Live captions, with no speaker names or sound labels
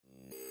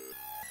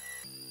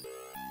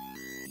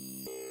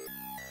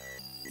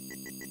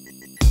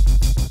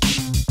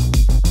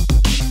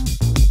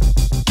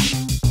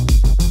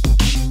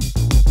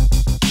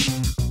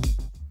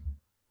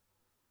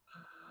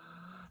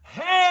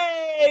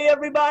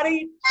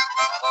everybody.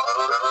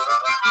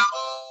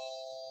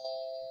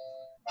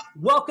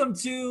 Welcome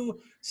to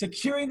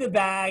Securing the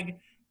Bag.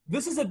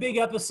 This is a big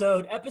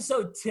episode,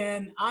 episode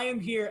 10. I am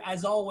here,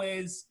 as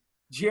always,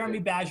 Jeremy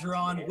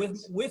Bergeron,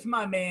 with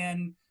my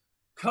man,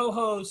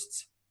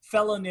 co-host,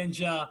 fellow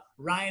ninja,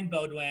 Ryan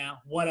Baudouin.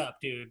 What up,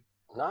 dude?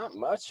 Not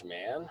much,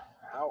 man.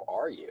 How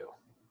are you?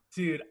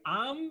 Dude,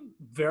 I'm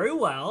very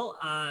well.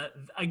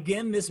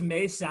 Again, this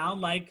may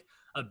sound like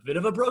a bit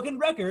of a broken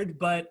record,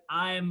 but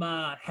I'm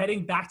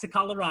heading back to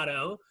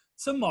Colorado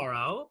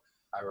tomorrow.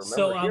 I remember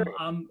So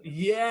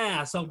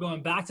hearing. so I'm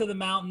going back to the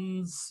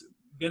mountains,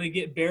 gonna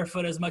get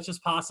barefoot as much as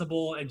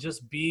possible and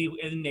just be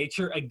in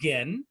nature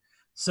again.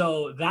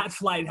 So that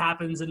flight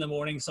happens in the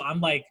morning. So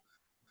I'm like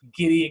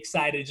giddy,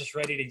 excited, just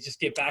ready to just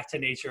get back to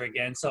nature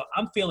again. So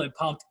I'm feeling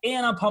pumped,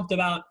 and I'm pumped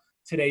about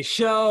today's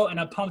show, and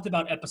I'm pumped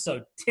about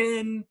episode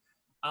 10.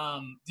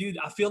 Dude,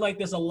 I feel like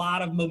there's a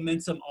lot of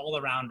momentum all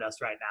around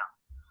us right now.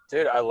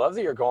 Dude, I love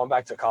that you're going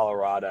back to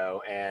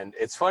Colorado, and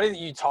it's funny that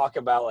you talk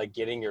about like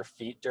getting your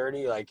feet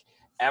dirty. Like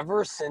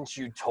ever since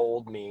you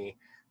told me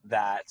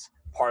that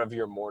part of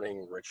your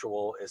morning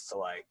ritual is to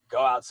like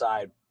go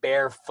outside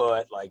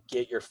barefoot, like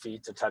get your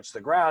feet to touch the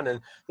ground, and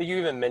you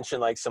even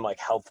mentioned like some like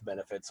health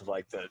benefits of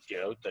like the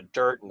the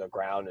dirt and the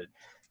ground and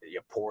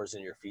pores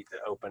in your feet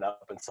that open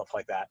up and stuff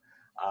like that.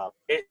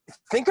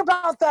 Think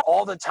about that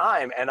all the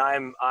time, and I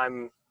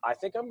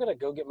think I'm gonna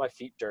go get my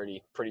feet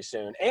dirty pretty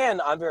soon,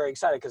 and I'm very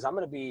excited because I'm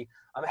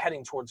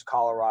heading towards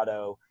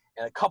Colorado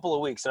in a couple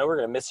of weeks. I know we're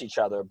gonna miss each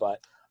other,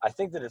 but I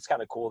think that it's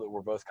kind of cool that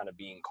we're both kind of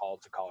being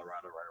called to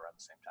Colorado right around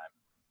the same time.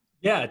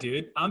 Yeah,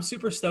 dude, I'm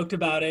super stoked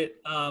about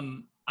it.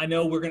 I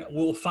know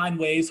we'll find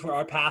ways where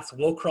our paths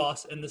will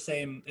cross in the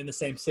same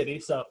city,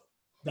 so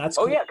that's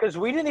cool. Oh yeah, because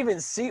we didn't even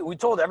see. We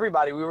told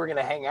everybody we were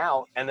gonna hang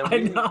out, and then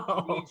we didn't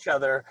see each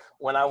other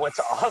when I went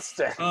to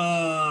Austin.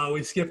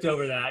 We skipped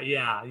over that.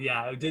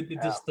 Yeah.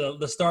 Just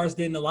the stars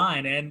didn't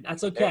align, and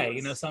that's okay.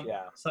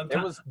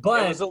 Sometimes.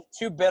 But it was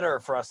too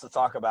bitter for us to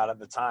talk about at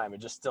the time.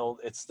 It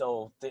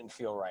still didn't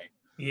feel right.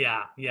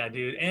 Yeah,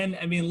 dude. And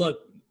I mean,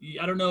 look,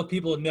 I don't know if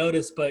people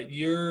noticed, but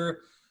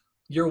you're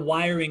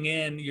tuning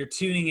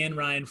in,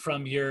 Ryan,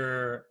 from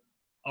your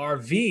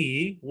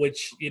RV,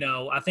 which,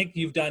 I think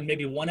you've done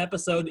maybe one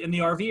episode in the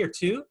RV or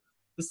two.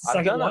 This is the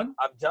second one?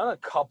 I've done a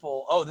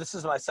couple. Oh, this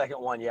is my second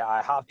one. Yeah,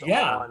 I hopped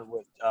on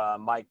with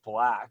Mike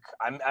Black.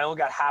 I only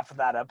got half of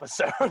that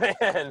episode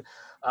in.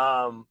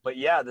 But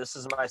yeah, this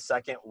is my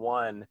second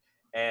one.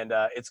 And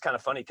it's kind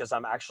of funny because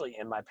I'm actually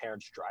in my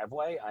parents'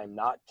 driveway. I'm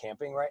not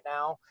camping right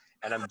now.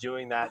 And I'm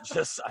doing that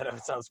I know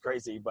it sounds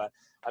crazy, but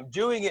I'm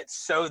doing it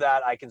so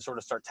that I can sort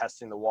of start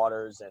testing the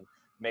waters and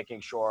making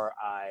sure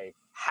I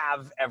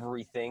have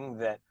everything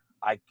that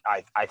I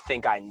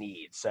think I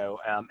need. So,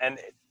 and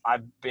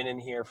I've been in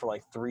here for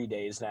like 3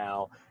 days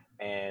now,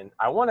 and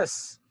I want to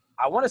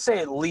say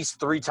at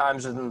least 3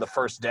 times within the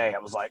first day, I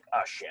was like,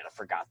 oh shit, I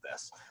forgot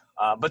this.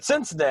 But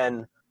since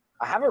then,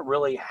 I haven't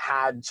really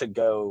had to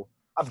go.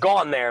 I've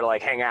gone there to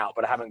like hang out,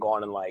 but I haven't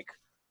gone and like,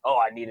 oh,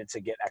 I needed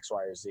to get X,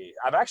 Y, or Z.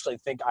 I've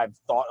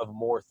thought of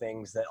more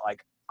things that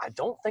like, I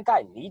don't think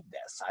I need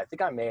this. I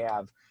think I may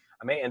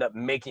end up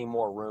making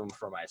more room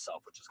for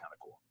myself, which is kind of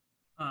cool.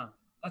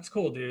 That's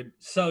cool, dude.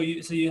 So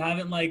you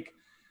haven't like,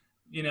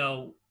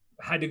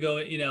 had to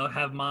go,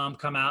 have mom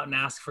come out and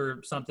ask for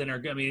something, or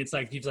I mean, it's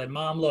like you've said,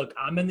 Mom, look,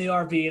 I'm in the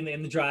RV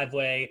in the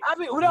driveway. I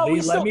mean, no,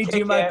 we still kick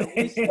it.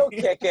 We still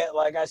kick it.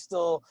 Like I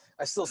still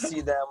see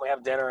them. We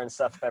have dinner and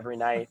stuff every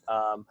night.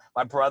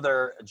 My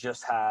brother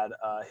just had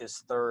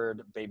his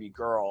third baby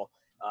girl,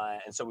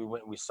 and so we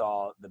went and we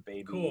saw the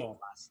baby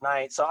last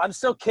night. So I'm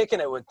still kicking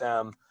it with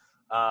them.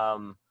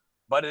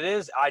 But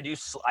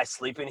I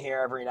sleep in here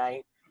every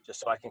night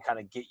just so I can kind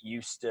of get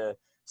used to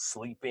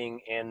sleeping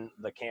in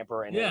the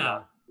camper and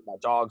my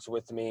dog's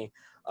with me.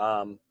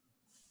 I mean,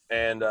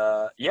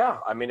 I'm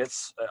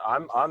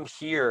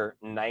here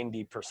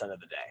 90% of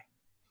the day.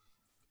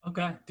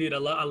 Okay, dude.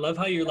 I love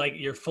how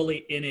you're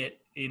fully in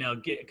it,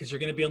 because you're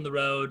going to be on the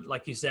road.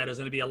 Like you said, there's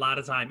going to be a lot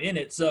of time in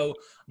it. So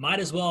might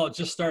as well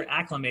just start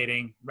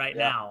acclimating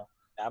now.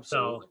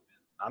 Absolutely. So,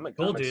 I'm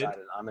cool, excited.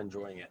 Dude. I'm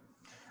enjoying it.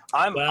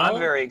 I'm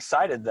very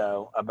excited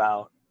though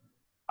about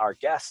our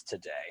guest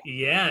today.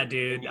 Yeah,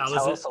 dude. Can you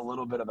tell us a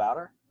little bit about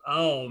her?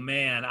 Oh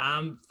man,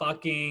 I'm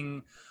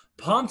fucking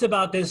pumped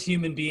about this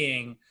human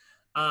being.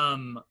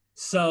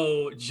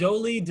 So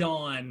Jolie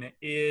Dawn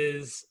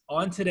is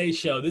on today's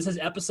show. This is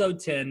episode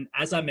 10,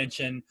 as I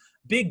mentioned.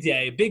 Big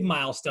day, big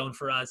milestone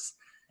for us.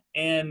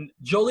 And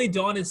Jolie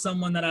Dawn is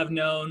someone that I've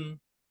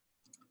known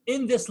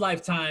in this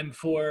lifetime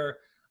for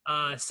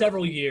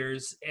several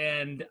years,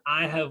 and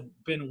I have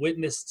been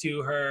witness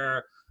to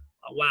her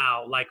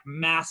like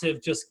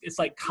massive, it's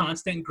like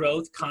constant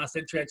growth,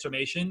 constant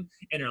transformation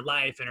in her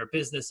life, in her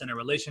business, in her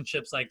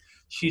relationships. Like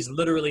she's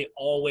literally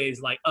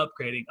always like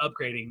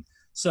upgrading.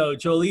 So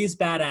Jolie's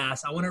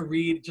badass. I want to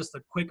read just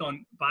a quick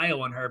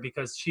bio on her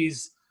because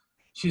she's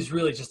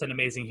really just an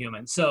amazing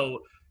human.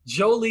 So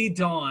Jolie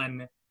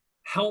Dawn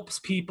helps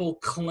people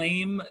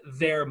claim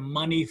their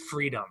money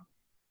freedom.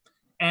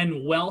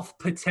 and wealth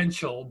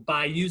potential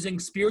by using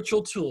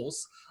spiritual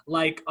tools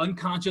like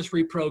unconscious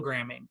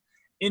reprogramming,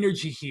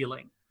 energy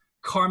healing,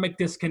 karmic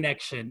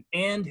disconnection,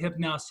 and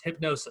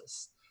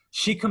hypnosis.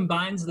 She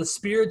combines the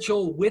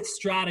spiritual with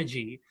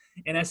strategy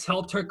and has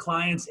helped her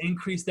clients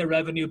increase their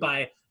revenue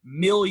by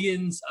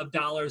millions of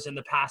dollars in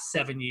the past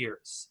 7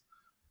 years.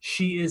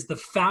 She is the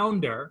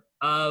founder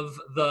of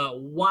the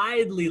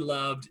widely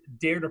loved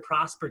Dare to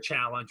Prosper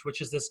Challenge, which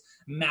is this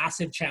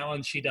massive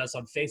challenge she does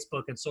on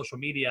Facebook and social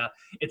media.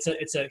 It's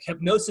a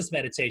hypnosis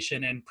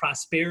meditation and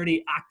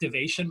prosperity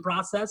activation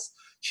process.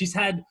 She's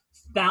had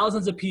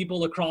thousands of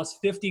people across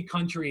 50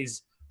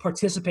 countries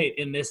participate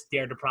in this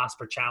Dare to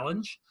Prosper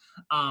Challenge.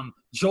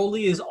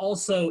 Jolie is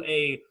also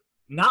a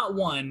not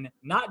one,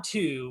 not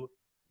two,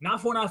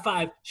 not four, not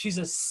five. She's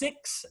a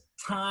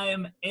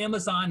 6-time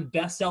Amazon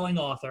best-selling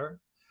author.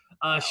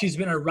 She's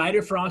been a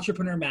writer for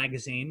Entrepreneur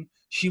Magazine.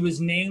 She was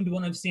named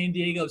one of San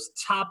Diego's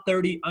top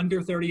 30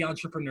 under 30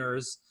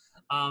 entrepreneurs.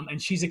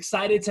 And she's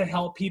excited to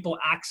help people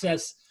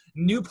access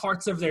new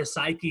parts of their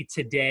psyche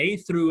today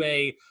through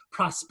a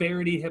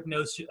prosperity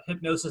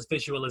hypnosis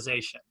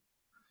visualization.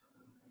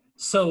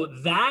 So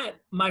that,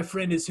 my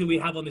friend, is who we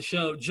have on the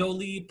show.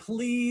 Jolie,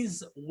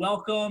 please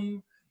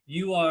welcome.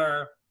 You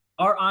are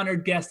our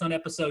honored guest on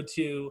episode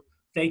 2.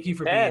 Thank you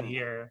for being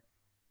here.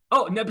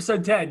 Oh, in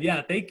episode 10.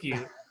 Yeah, thank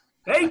you.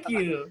 Thank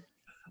you.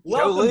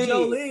 Welcome,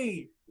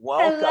 Jolie.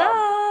 Welcome.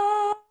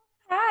 Hello.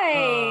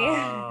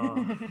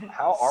 Hi.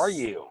 How are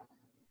you?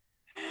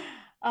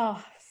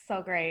 Oh,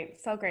 so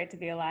great. So great to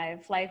be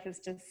alive. Life is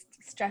just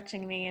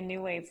stretching me in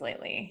new ways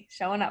lately,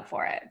 showing up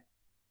for it.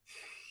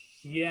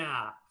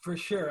 Yeah, for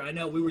sure. I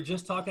know we were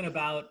just talking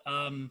about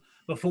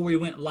before we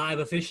went live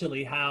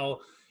officially how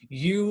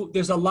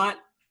there's a lot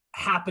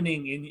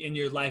happening in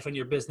your life and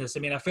your business. I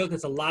mean, I feel like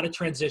there's a lot of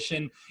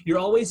transition. You're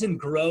always in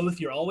growth.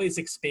 You're always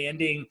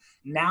expanding.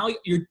 Now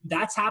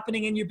that's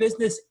happening in your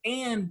business,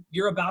 and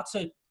you're about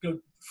to go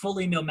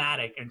fully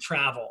nomadic and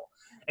travel.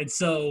 And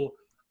so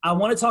I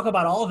want to talk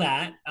about all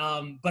that.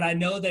 But I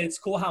know that it's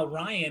cool how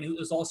Ryan, who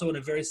is also in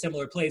a very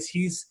similar place,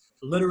 he's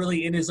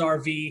literally in his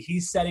RV.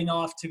 He's setting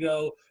off to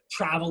go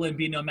travel and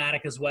be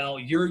nomadic as well.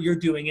 You're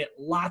doing it.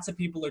 Lots of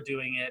people are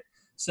doing it.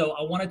 So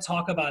I want to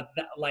talk about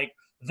that, like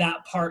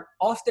that part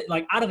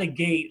out of the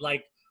gate,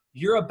 like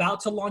you're about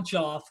to launch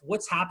off.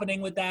 What's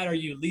happening with that? Are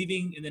you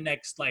leaving in the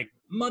next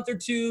month or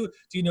two?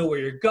 Do you know where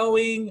you're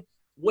going?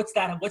 What's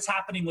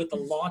happening with the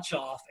launch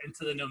off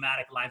into the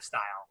nomadic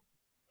lifestyle?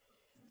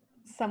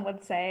 Some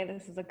would say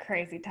this is a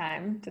crazy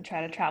time to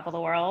try to travel the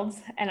world,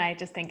 and I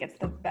just think it's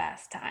the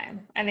best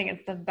time. I think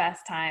it's the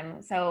best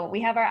time. So we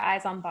have our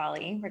eyes on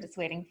Bali. We're just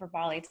waiting for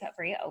Bali to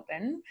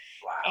reopen.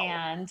 Wow.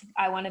 And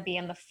I want to be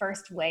in the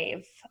first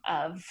wave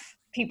of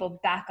people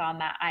back on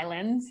that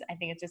island. I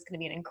think it's just going to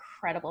be an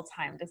incredible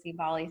time to see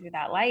Bali through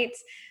that light.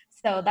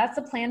 So that's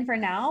the plan for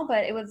now.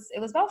 But it was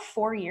about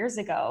 4 years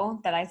ago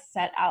that I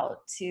set out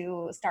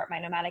to start my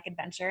nomadic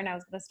adventure, and I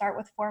was going to start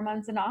with 4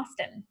 months in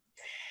Austin.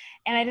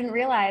 And I didn't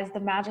realize the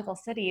magical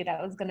city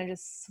that was going to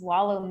just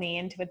swallow me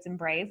into its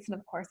embrace. And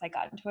of course, I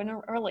got into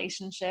a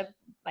relationship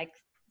a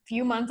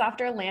few months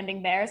after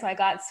landing there. So I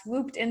got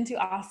swooped into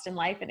Austin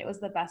life, and it was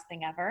the best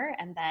thing ever.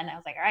 And then I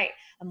was like, all right,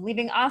 I'm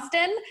leaving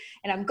Austin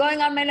and I'm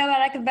going on my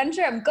nomadic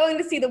adventure. I'm going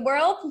to see the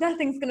world.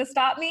 Nothing's going to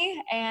stop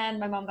me. And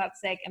my mom got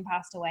sick and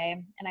passed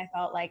away. And I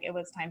felt like it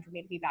was time for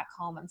me to be back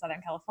home in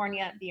Southern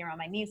California, be around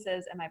my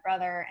nieces and my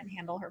brother and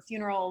handle her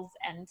funerals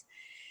and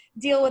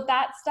deal with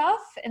that stuff.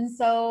 And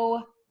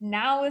so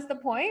now is the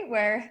point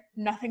where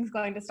nothing's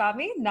going to stop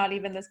me, not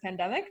even this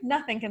pandemic.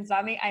 Nothing can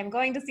stop me. I'm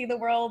going to see the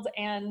world,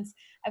 and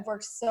I've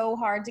worked so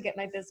hard to get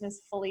my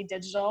business fully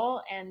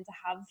digital and to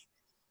have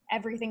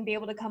everything be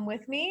able to come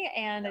with me.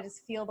 And I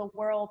just feel the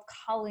world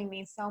calling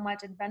me so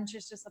much.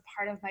 Adventure's just a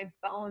part of my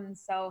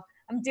bones. So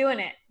I'm doing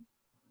it.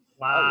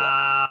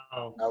 Wow.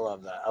 I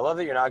love that. I love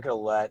that you're not going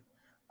to let,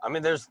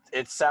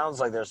 it sounds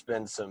like there's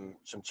been some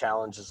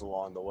challenges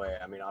along the way.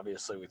 I mean,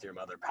 obviously with your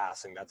mother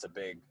passing, that's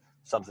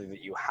something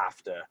that you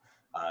have to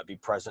be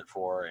present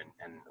for. And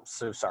I'm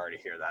so sorry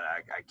to hear that.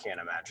 I can't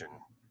imagine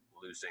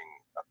losing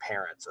a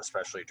parent,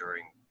 especially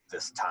during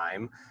this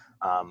time.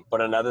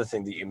 But another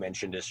thing that you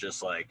mentioned is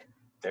just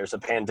there's a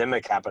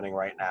pandemic happening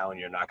right now, and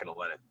you're not going to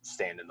let it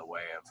stand in the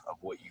way of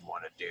what you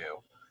want to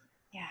do.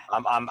 Yeah.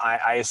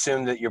 I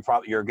assume that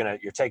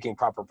you're taking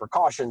proper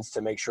precautions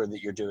to make sure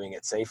that you're doing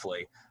it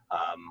safely,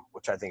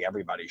 which I think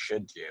everybody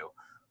should do.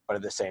 But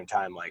at the same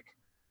time,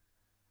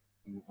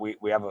 we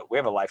have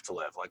a life to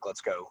live.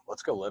 Let's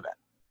go live it.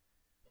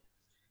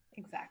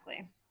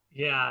 Exactly.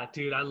 Yeah,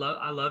 dude, I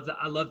love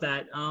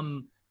that.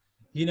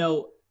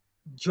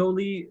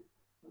 Jolie,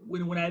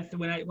 when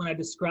I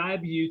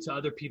describe you to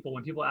other people,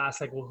 when people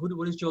ask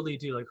what does Jolie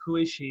do? Who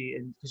is she?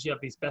 And because you have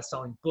these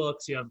best-selling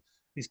books, you have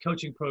these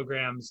coaching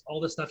programs, all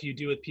the stuff you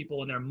do with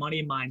people and their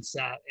money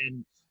mindset,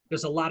 and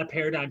there's a lot of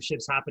paradigm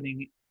shifts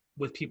happening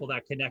with people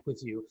that connect with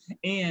you.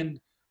 And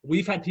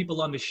we've had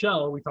people on the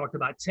show, we talked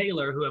about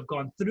Taylor, who have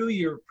gone through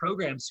your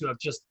programs, who have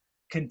just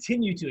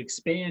continued to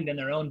expand in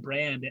their own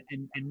brand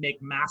and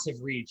make massive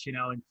reach,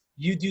 and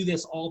you do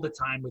this all the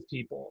time with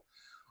people.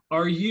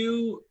 Are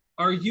you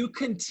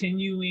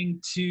continuing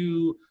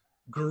to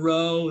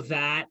grow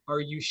that?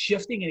 Are you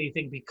shifting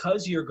anything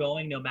because you're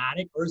going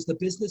nomadic, or is the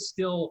business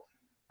still,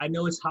 I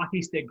know it's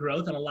hockey stick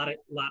growth and a lot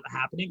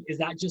happening. Is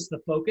that just the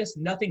focus?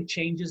 Nothing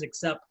changes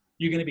except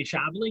you're going to be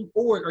traveling,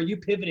 or are you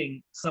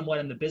pivoting somewhat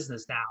in the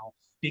business now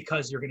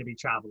because you're going to be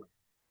traveling?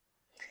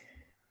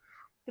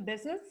 The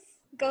business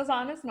goes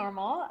on as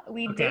normal.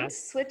 We did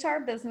switch our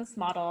business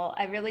model.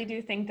 I really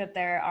do think that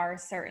there are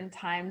certain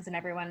times in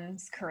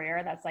everyone's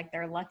career that's like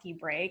their lucky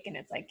break, and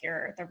it's like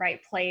you're at the right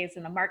place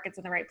and the market's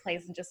in the right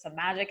place and just some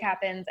magic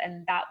happens.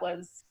 And that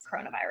was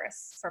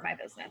coronavirus for my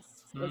business.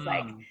 It was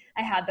like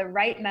I had the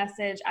right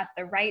message at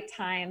the right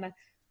time.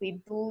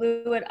 We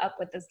blew it up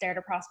with this Dare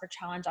to Prosper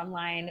challenge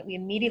online. We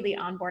immediately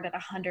onboarded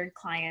 100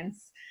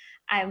 clients.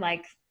 I'm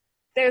like,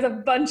 there's a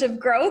bunch of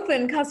growth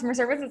and customer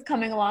service that's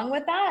coming along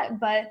with that,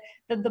 but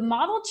the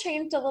model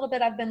changed a little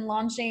bit. I've been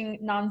launching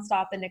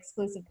nonstop and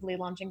exclusively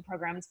launching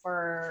programs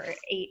for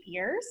 8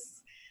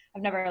 years.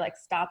 I've never like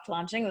stopped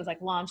launching. It was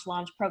like launch,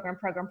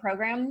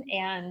 program.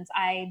 And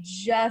I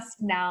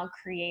just now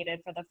created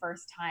for the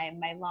first time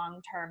my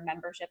long-term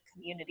membership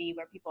community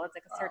where people, it's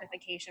like a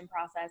certification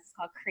process. It's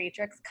called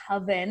Creatrix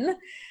Coven.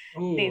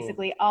 Ooh.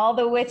 Basically all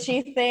the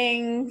witchy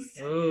things,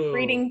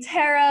 reading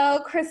tarot,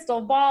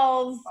 crystal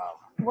balls,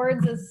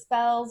 words as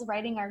spells,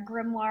 writing our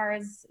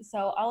grimoires.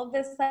 So all of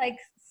this like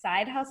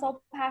side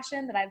hustle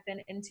passion that I've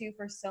been into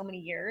for so many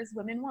years,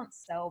 women want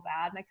so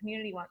bad. My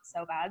community wants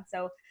so bad.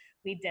 So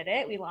we did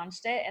it, we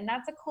launched it. And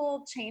that's a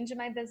cool change in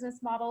my business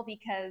model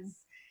because,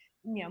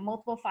 you know,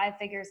 multiple 5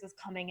 figures is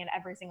coming in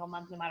every single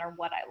month, no matter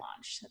what I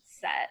launch. It's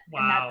set. Wow.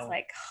 And that's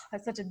like,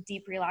 that's such a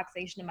deep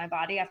relaxation in my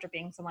body after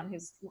being someone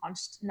who's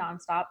launched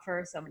nonstop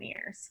for so many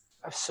years.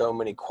 I have so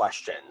many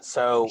questions.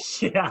 So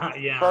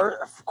yeah.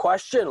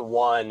 Question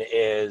one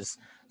is,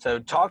 so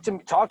talk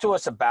to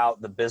us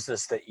about the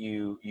business that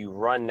you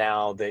run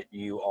now, that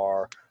you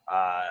are,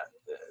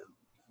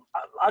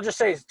 I'll just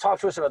say, talk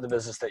to us about the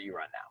business that you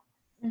run now.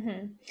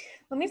 Mm-hmm.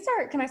 Let me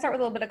start. Can I start with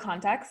a little bit of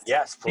context?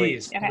 Yes,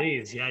 please. Okay.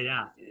 Please.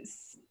 Yeah.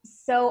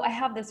 So I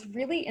have this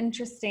really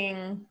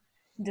interesting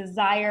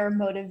desire,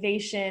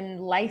 motivation,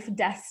 life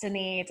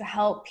destiny to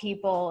help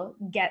people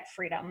get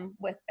freedom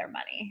with their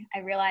money. I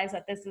realize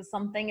that this is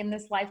something in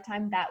this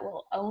lifetime that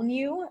will own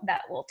you,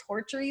 that will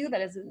torture you,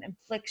 that is an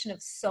infliction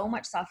of so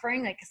much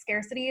suffering. Like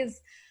scarcity is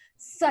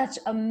such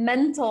a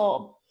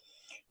mental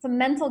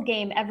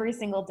game every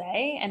single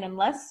day. And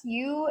unless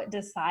you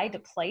decide to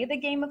play the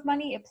game of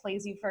money, it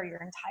plays you for your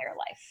entire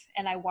life.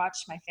 And I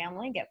watched my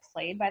family get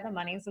played by the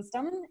money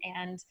system.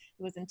 And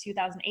it was in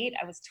 2008.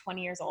 I was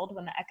 20 years old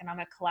when the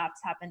economic collapse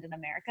happened in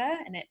America.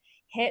 And it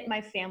hit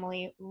my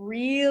family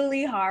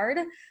really hard.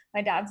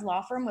 My dad's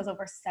law firm was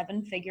over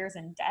 7 figures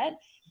in debt.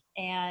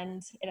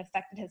 And it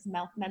affected his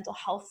mental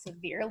health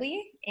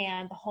severely.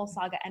 And the whole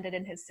saga ended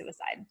in his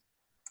suicide.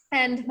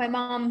 And my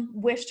mom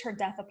wished her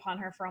death upon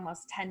her for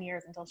almost 10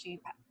 years until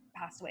she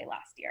passed away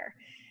last year.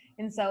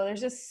 And so there's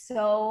just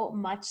so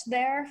much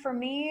there for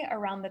me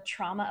around the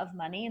trauma of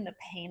money and the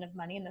pain of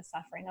money and the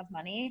suffering of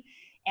money.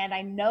 And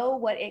I know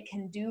what it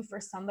can do for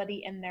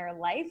somebody in their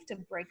life to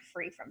break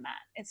free from that.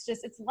 It's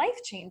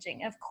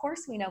life-changing. Of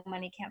course, we know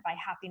money can't buy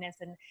happiness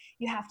and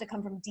you have to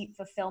come from deep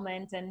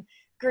fulfillment, and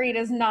greed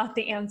is not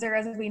the answer,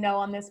 as we know,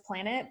 on this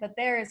planet. But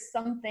there is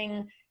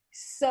something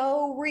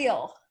so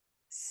real,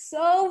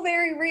 so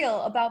very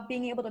real about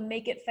being able to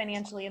make it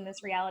financially in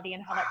this reality,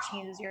 and how that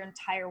changes your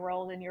entire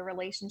world and your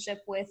relationship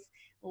with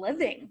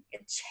living.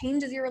 It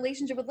changes your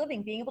relationship with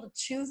living, being able to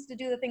choose to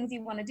do the things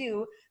you want to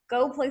do,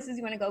 go places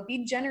you want to go,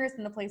 be generous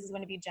in the places you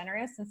want to be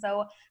generous. And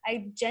so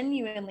I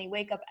genuinely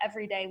wake up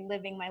every day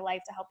living my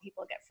life to help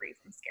people get free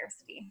from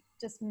scarcity.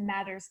 It just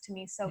matters to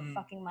me so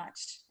fucking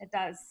much. It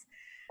does.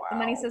 Wow. The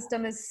money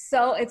system is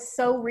it's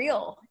so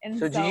real. And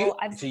so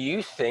do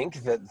you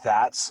think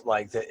that's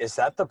like, is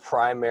that the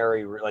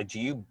primary, like, do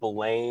you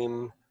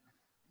blame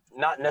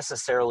not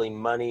necessarily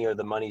money or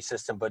the money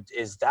system, but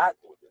is that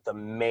the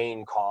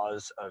main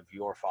cause of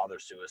your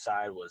father's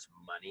suicide was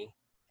money?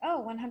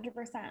 Oh, 100%.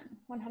 100%.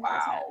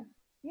 Wow.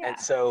 Yeah. And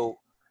so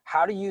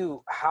how do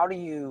you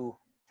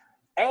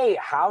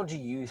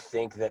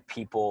think that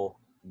people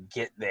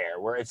get there,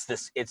 where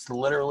it's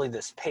literally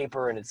this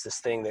paper and it's this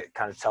thing that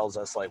kind of tells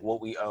us like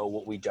what we owe,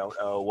 what we don't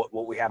owe,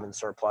 what we have in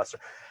surplus?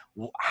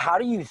 How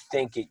do you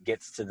think it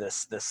gets to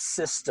this? The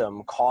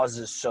system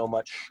causes so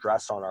much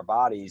stress on our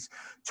bodies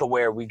to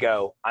where we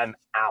go, I'm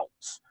out.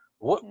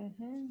 What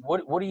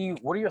are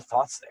your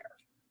thoughts there?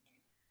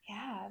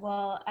 Yeah,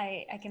 well,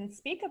 I can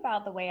speak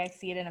about the way I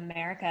see it in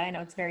America. I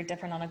know it's very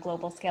different on a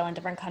global scale in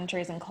different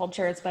countries and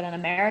cultures, but in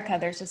America,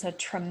 there's just a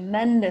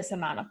tremendous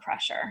amount of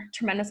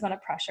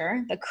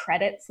pressure. The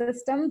credit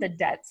system, the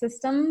debt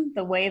system,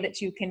 the way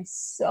that you can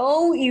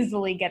so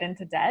easily get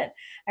into debt.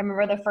 I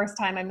remember the first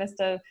time I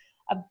missed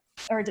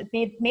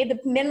made the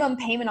minimum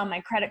payment on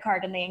my credit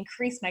card, and they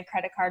increased my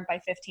credit card by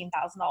 $15,000.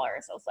 I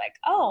was like,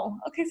 oh,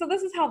 okay, so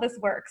this is how this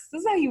works.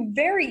 This is how you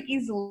very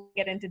easily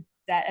get into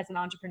debt as an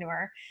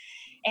entrepreneur.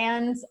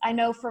 And I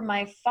know for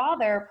my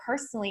father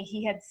personally,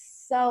 he had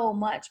so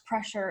much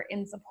pressure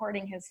in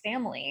supporting his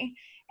family.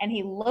 And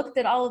he looked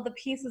at all of the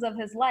pieces of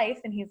his life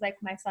and he's like,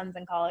 my son's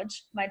in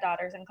college, my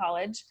daughter's in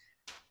college.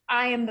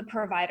 I am the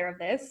provider of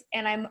this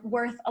and I'm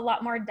worth a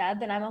lot more dead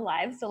than I'm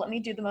alive. So let me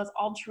do the most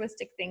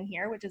altruistic thing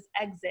here, which is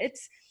exit.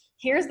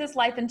 Here's this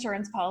life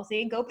insurance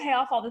policy. Go pay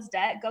off all this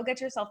debt. Go get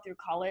yourself through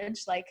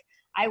college. Like,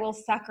 I will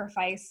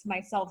sacrifice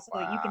myself so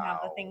that you can have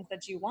the things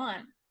that you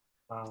want.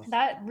 Wow.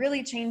 That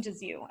really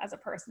changes you as a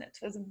person. It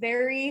was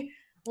very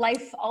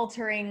life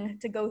altering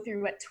to go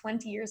through at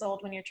 20 years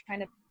old when you're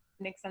trying to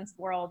make sense of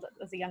the world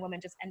as a young woman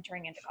just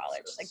entering into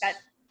college. Like, that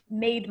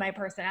made my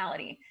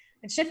personality.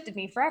 It shifted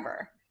me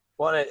forever.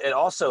 Well, it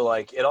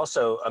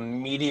also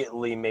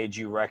immediately made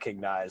you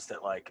recognize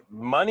that like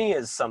money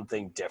is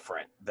something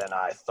different than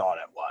I thought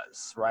it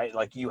was, right?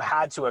 Like you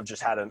had to have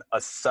just had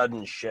a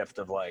sudden shift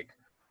of like,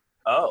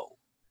 oh.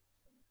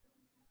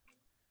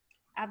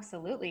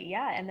 Absolutely.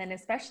 Yeah. And then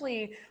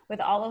especially with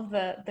all of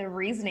the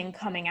reasoning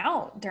coming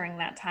out during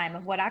that time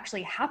of what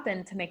actually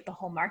happened to make the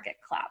whole market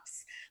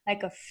collapse.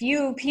 Like a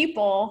few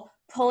people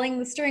pulling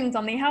the strings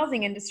on the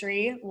housing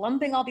industry,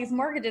 lumping all these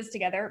mortgages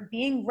together,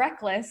 being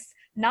reckless,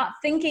 not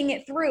thinking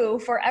it through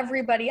for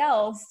everybody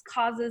else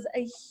causes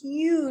a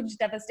huge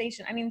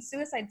devastation. I mean,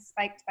 suicide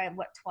spiked by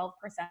 12%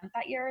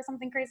 that year or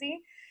something crazy.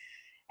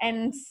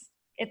 And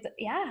it's,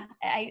 yeah,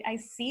 I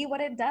see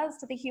what it does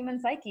to the human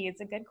psyche.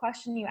 It's a good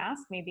question you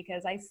ask me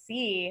because I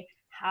see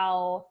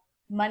how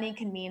money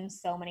can mean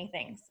so many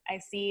things. I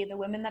see the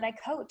women that I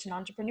coach in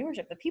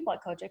entrepreneurship, the people I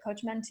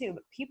coach men too,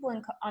 but people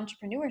in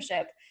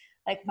entrepreneurship,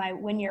 like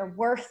when your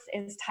worth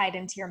is tied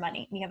into your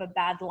money and you have a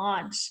bad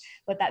launch,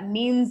 what that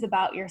means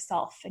about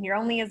yourself, and you're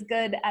only as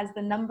good as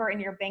the number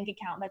in your bank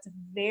account. That's a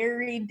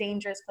very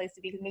dangerous place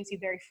to be because it makes you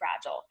very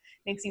fragile,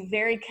 makes you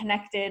very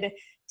connected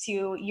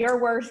to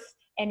your worth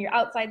and your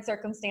outside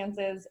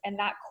circumstances, and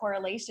that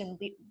correlation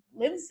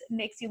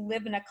makes you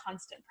live in a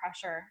constant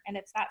pressure. And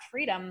it's that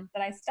freedom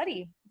that I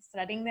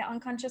studying the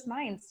unconscious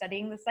mind,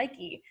 studying the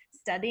psyche,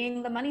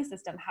 studying the money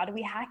system. How do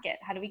we hack it?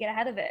 How do we get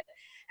ahead of it?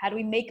 How do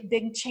we make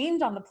big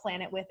change on the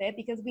planet with it?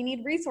 Because we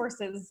need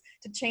resources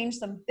to change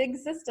some big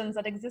systems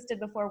that existed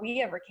before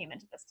we ever came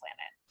into this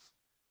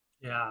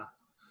planet. Yeah.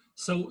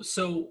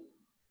 So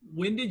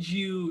when did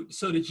you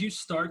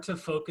start to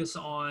focus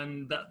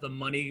on the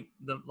money,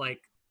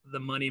 the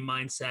money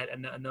mindset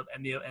and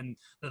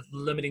the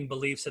limiting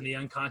beliefs and the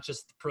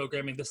unconscious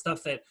programming, the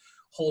stuff that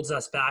holds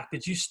us back?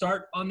 Did you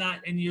start on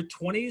that in your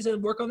 20s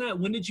and work on that?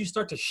 When did you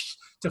start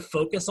to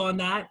focus on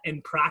that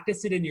and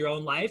practice it in your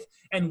own life?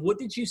 And what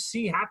did you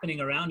see happening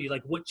around you?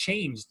 Like what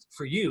changed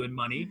for you in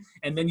money?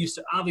 And then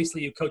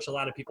obviously you coach a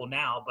lot of people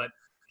now, but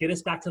get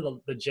us back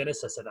to the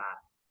genesis of that.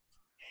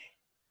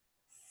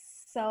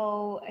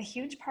 So a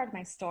huge part of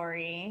my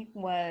story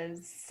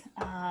was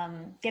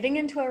getting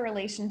into a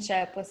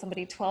relationship with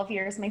somebody 12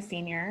 years my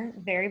senior,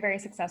 very, very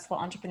successful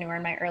entrepreneur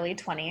in my early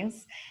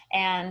 20s.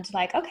 And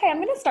like, okay, I'm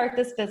going to start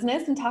this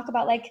business and talk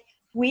about like,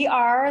 we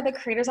are the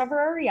creators of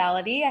our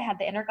reality. I had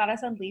the Inner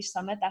Goddess Unleashed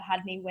Summit that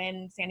had me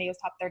win San Diego's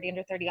top 30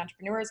 under 30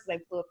 entrepreneurs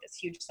because I blew up this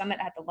huge summit.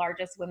 I had the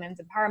largest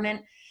women's empowerment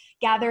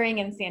gathering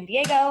in San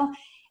Diego.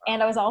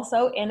 And I was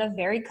also in a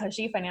very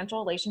cushy financial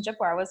relationship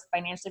where I was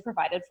financially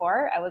provided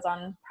for. I was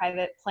on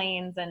private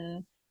planes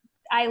and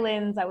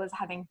islands. I was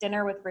having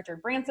dinner with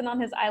Richard Branson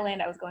on his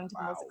island. I was going to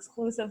the most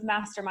exclusive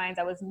masterminds.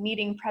 I was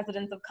meeting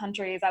presidents of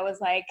countries. I was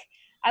like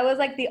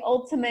the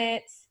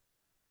ultimate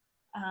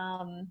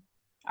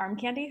arm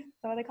candy. Is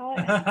that what they call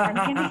it? Arm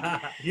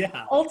candy?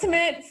 Yeah.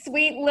 Ultimate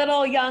sweet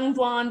little young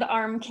blonde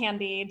arm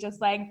candy,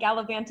 just like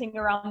gallivanting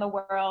around the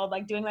world,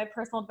 like doing my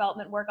personal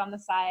development work on the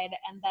side.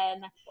 And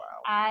then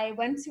I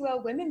went to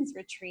a women's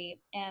retreat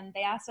and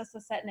they asked us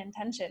to set an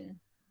intention.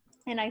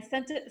 And I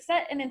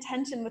set an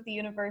intention with the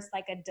universe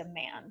like a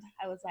demand.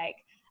 I was like,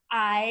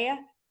 I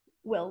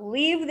will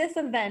leave this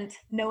event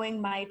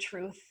knowing my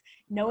truth,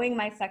 knowing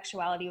my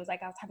sexuality. It was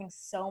like I was having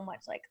so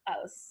much, like I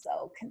was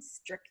so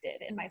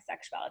constricted in my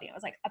sexuality. I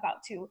was like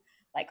about to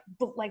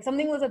like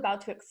something was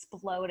about to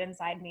explode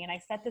inside me. And I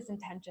set this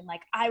intention,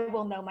 like I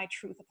will know my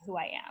truth of who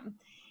I am.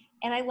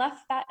 And I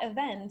left that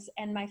event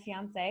and my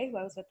fiance, who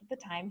I was with at the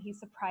time, he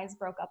surprise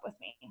broke up with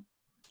me.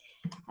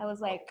 I was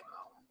like,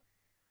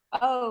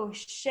 oh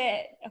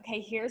shit. Okay,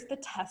 here's the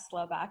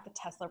Tesla back. The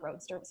Tesla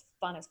Roadster was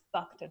fun as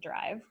fuck to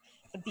drive.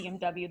 The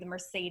BMW, the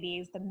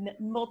Mercedes, the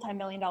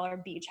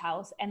multi-million-dollar beach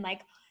house. And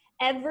like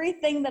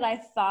everything that I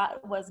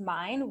thought was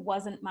mine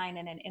wasn't mine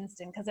in an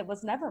instant because it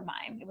was never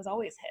mine. It was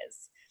always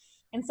his.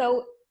 And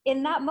so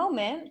in that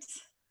moment,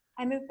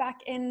 I moved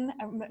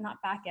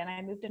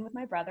I moved in with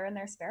my brother in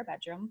their spare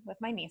bedroom with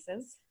my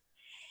nieces.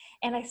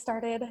 And I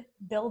started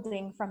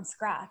building from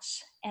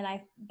scratch. And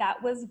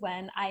that was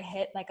when I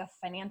hit like a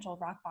financial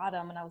rock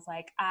bottom. And I was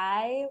like,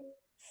 I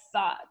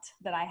thought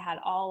that I had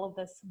all of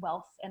this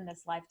wealth in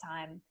this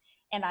lifetime.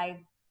 And I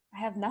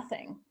have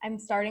nothing. I'm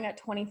starting at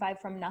 25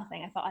 from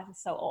nothing. I thought I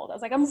was so old. I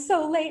was like, I'm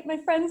so late. My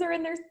friends are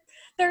in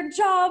their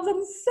jobs.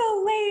 I'm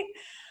so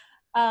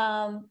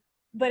late.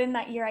 But in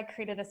that year, I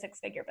created a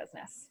 6-figure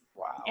business.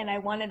 Wow. And I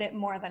wanted it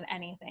more than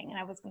anything. And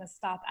I was going to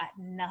stop at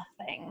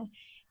nothing.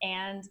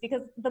 And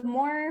because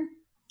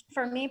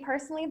for me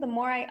personally, the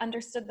more I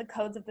understood the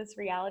codes of this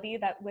reality,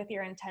 that with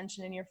your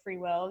intention and your free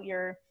will,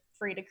 you're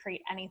free to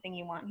create anything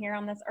you want here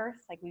on this earth.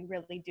 Like, we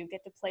really do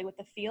get to play with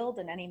the field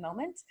in any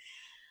moment.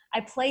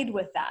 I played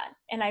with that,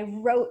 and I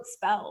wrote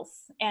spells,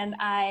 and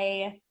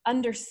I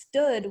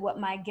understood what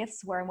my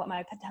gifts were and what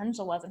my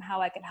potential was and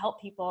how I could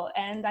help people.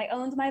 And I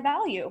owned my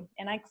value,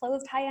 and I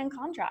closed high-end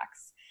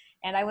contracts.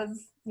 And I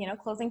was,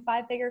 closing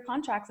 5-figure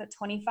contracts at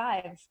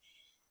 25.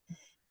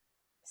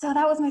 So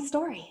that was my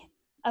story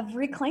of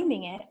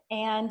reclaiming it.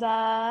 And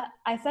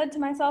I said to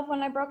myself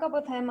when I broke up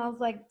with him, I was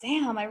like,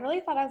 damn, I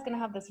really thought I was going to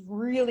have this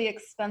really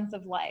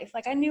expensive life.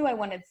 Like, I knew I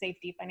wanted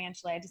safety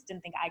financially. I just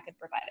didn't think I could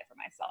provide it for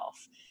myself.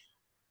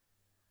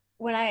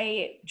 When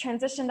I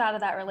transitioned out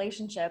of that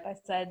relationship, I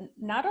said,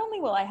 not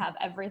only will I have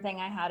everything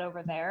I had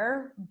over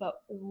there, but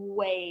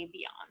way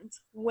beyond,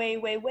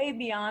 way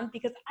beyond,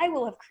 because I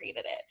will have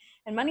created it.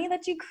 And money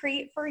that you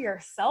create for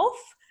yourself,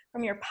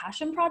 from your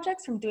passion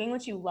projects, from doing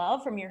what you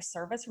love, from your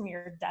service, from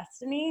your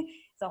destiny,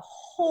 it's a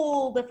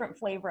whole different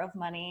flavor of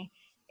money.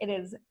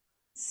 It's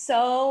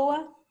such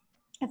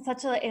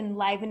an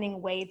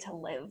enlivening way to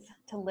live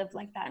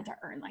like that and to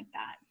earn like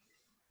that.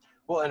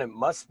 Well, and it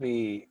must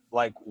be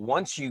like,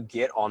 once you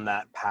get on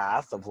that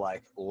path of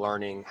like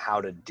learning how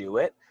to do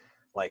it,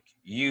 like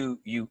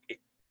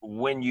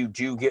when you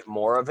do get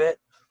more of it,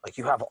 like,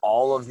 you have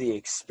all of the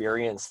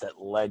experience that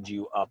led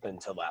you up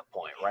until that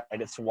point, right?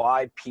 It's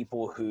why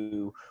people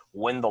who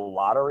win the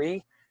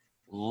lottery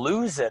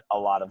lose it a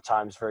lot of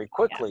times very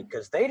quickly,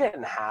 because they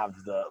didn't have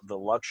the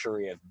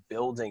luxury of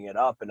building it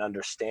up and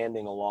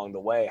understanding along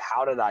the way,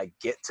 how did I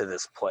get to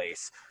this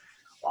place?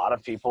 A lot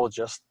of people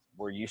just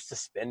were used to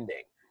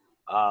spending.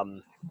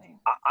 I'm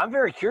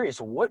very curious,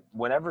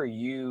 whenever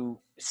you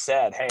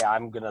said, hey,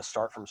 I'm going to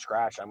start from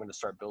scratch, I'm going to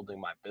start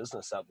building my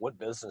business up, what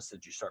business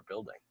did you start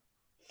building?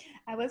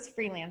 I was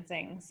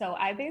freelancing. So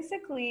I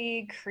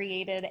basically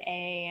created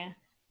a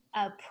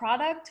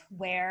product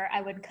where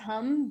I would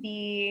come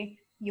be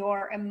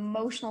your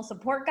emotional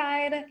support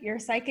guide, your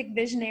psychic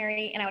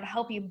visionary, and I would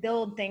help you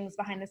build things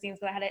behind the scenes.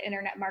 So I had an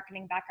internet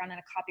marketing background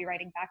and a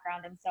copywriting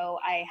background. And so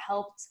I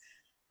helped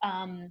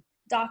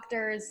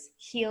doctors,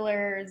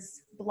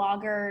 healers,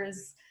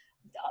 bloggers,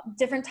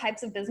 different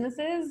types of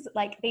businesses.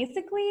 Like,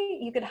 basically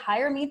you could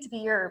hire me to be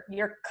your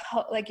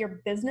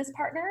business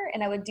partner,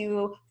 and I would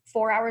do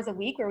 4 hours a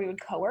week where we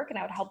would co-work, and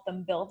I would help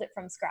them build it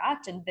from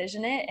scratch and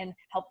vision it and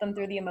help them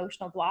through the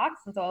emotional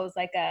blocks. And so I was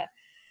like a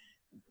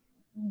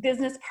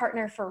business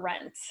partner for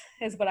rent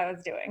is what I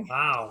was doing.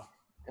 Wow.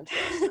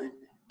 Interesting.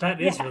 That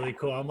is really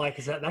cool. I'm like,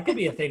 that could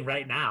be a thing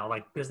right now,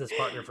 like business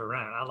partner for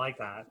rent. I like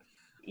that.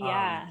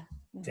 Yeah.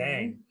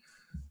 Dang.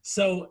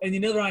 So,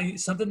 and Ryan,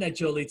 something that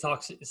Jolie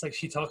talks, it's like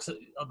she talks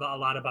about a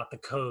lot about the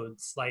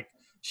codes. Like,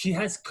 she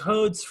has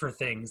codes for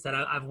things that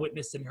I've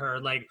witnessed in her.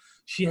 Like,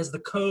 she has the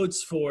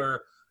codes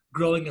for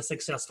growing a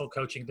successful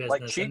coaching business.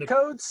 Like cheat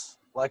codes?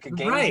 Like a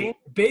game? Right.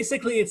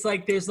 Basically, it's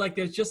like there's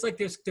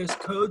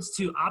codes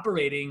to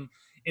operating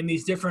in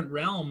these different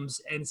realms.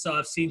 And so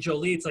I've seen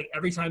Jolie, it's like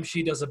every time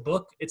she does a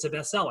book, it's a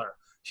bestseller.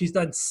 She's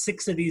done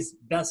 6 of these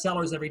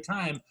bestsellers every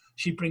time.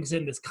 She brings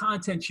in this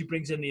content. She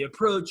brings in the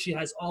approach. She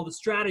has all the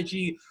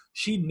strategy.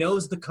 She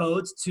knows the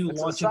codes to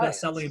launch a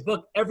best-selling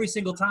book every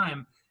single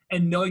time,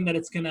 and knowing that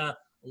it's going to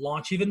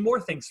launch even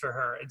more things for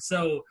her. And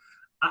so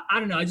I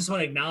don't know. I just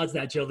want to acknowledge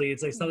that, Jolie.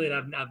 It's like something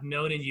that I've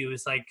known in you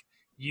is like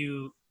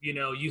you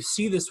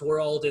see this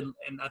world and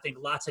I think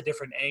lots of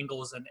different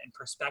angles and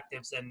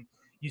perspectives, and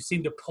you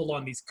seem to pull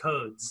on these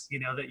codes,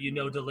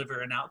 that deliver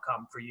an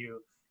outcome for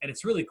you. And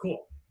it's really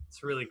cool.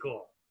 It's really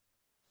cool.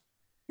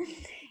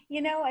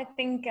 I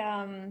think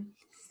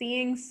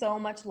seeing so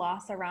much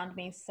loss around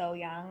me so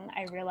young,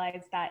 I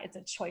realized that it's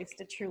a choice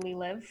to truly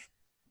live.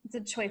 It's a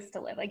choice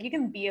to live. Like, you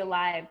can be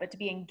alive, but to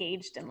be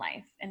engaged in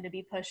life and to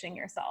be pushing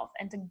yourself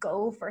and to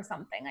go for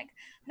something. Like,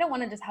 I don't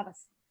want to just have a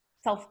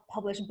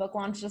self-published book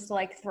launch just to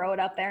like throw it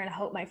up there and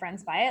hope my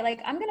friends buy it.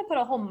 Like, I'm going to put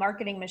a whole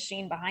marketing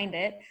machine behind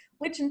it,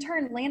 which in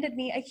turn landed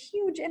me a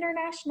huge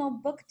international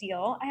book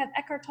deal. I have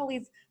Eckhart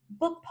Tolle's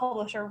book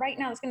publisher right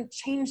now. It's going to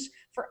change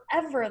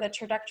forever the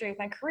trajectory of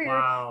my career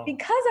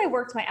because I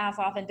worked my ass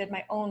off and did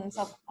my own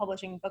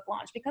self-publishing book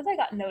launch, because I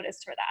got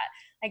noticed for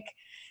that. Like,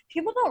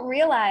 people don't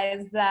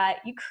realize that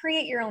you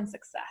create your own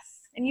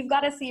success, and you've got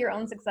to see your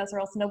own success or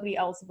else nobody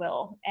else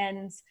will.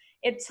 And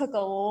it took a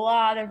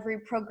lot of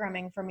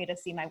reprogramming for me to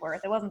see my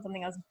worth. It wasn't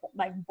something I was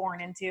like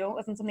born into. It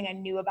wasn't something I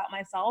knew about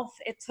myself.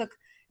 It took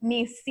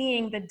me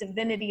seeing the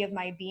divinity of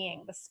my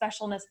being, the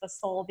specialness of the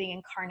soul being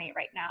incarnate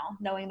right now,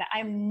 knowing that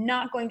I'm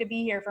not going to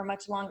be here for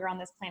much longer on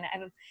this planet. I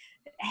have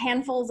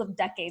handfuls of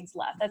decades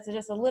left. That's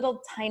just a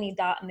little tiny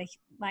dot in the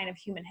line of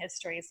human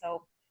history.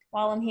 So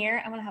while I'm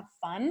here, I want to have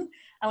fun.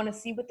 I want to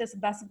see what this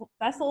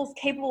vessel is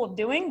capable of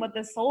doing, what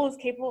this soul is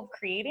capable of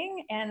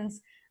creating. And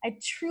I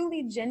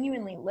truly,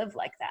 genuinely live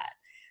like that.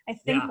 I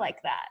think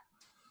like that.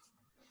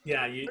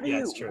 Yeah,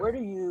 it's true. Where do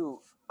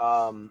you,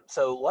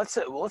 so let's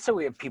say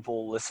we have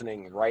people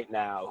listening right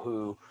now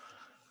who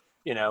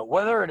You know,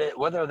 whether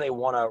they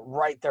want to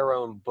write their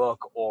own book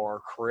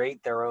or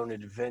create their own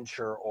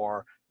adventure,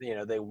 or, you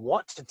know, they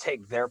want to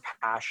take their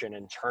passion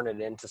and turn it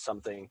into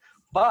something,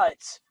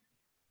 but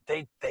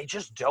they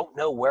just don't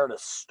know where to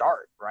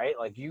start, right?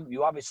 Like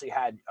you obviously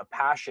had a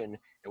passion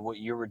in what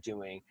you were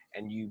doing,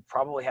 and you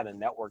probably had a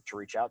network to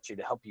reach out to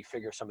help you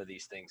figure some of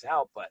these things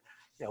out. But,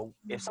 you know,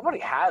 if somebody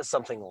has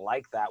something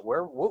like that,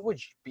 what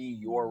would be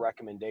your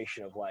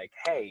recommendation of like,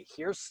 hey,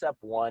 here's step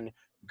one,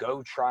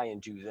 go try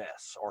and do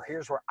this, or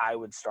here's where I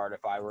would start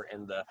if I were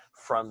in the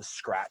from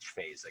scratch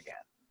phase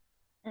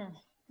again?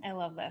 I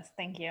love this.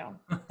 Thank you.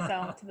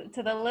 So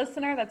to the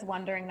listener that's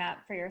wondering that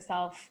for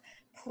yourself,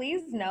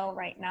 please know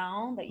right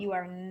now that you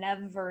are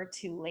never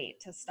too late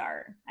to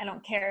start. I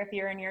don't care if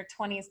you're in your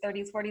 20s,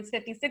 30s, 40s,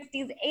 50s,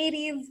 60s,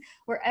 80s,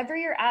 wherever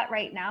you're at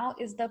right now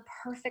is the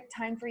perfect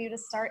time for you to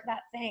start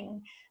that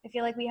thing. I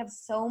feel like we have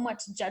so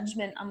much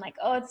judgment on like,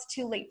 oh, it's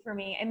too late for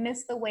me. I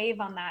missed the wave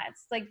on that.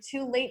 It's like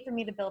too late for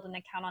me to build an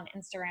account on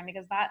Instagram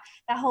because that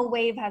whole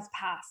wave has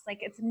passed. Like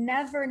it's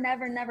never,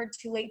 never, never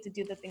too late to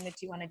do the thing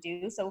that you want to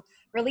do. So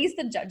release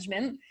the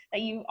judgment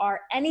that you are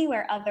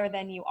anywhere other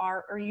than you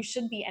are, or you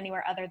should be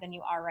anywhere other than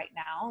you are right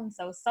now. And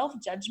so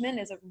self-judgment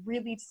is a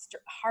really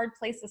hard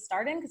place to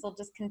start in because it'll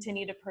just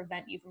continue to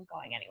prevent you from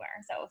going anywhere.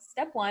 So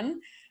step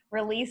one,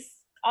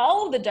 release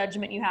all of the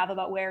judgment you have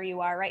about where you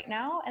are right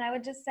now. And I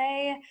would just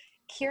say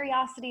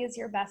curiosity is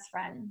your best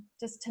friend.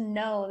 Just to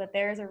know that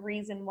there's a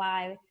reason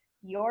why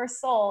your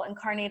soul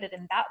incarnated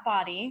in that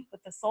body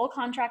with the soul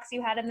contracts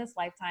you had in this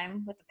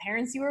lifetime, with the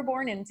parents you were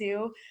born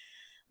into,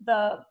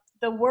 the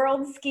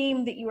world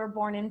scheme that you were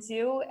born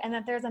into, and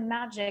that there's a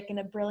magic and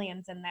a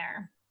brilliance in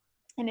there.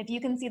 And if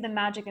you can see the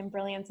magic and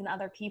brilliance in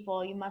other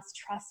people, you must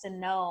trust and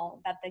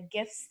know that the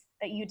gifts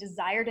that you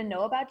desire to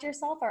know about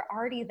yourself are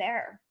already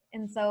there.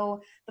 And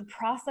so the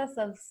process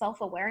of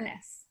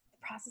self-awareness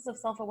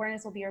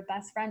will be your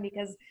best friend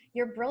because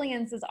your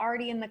brilliance is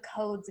already in the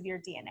codes of your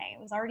DNA. It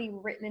was already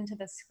written into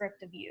the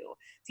script of you.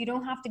 So you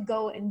don't have to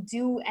go and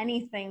do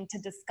anything to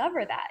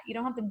discover that. You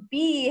don't have to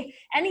be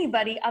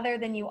anybody other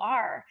than you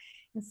are.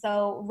 And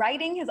so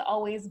writing has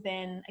always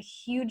been a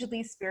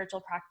hugely spiritual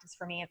practice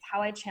for me. It's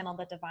how I channel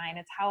the divine.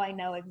 It's how I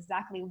know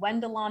exactly when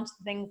to launch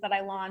the things that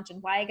I launch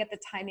and why I get the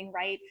timing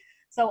right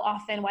so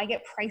often, why I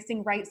get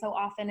pricing right so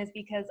often is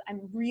because I'm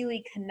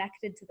really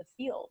connected to the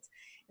field.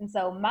 And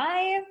so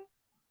my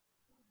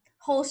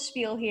whole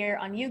spiel here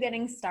on you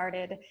getting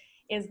started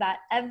is that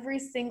every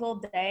single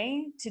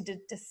day to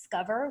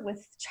discover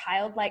with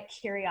childlike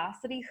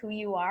curiosity who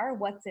you are,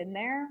 what's in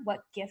there, what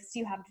gifts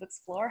you have to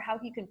explore, how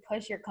you can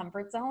push your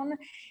comfort zone.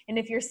 And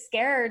if you're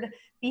scared,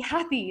 be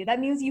happy. That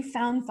means you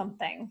found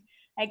something.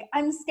 Like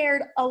I'm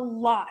scared a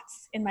lot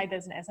in my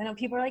business. I know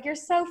people are like, you're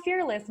so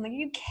fearless. I'm like, are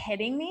you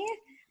kidding me?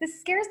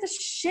 This scares the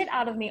shit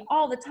out of me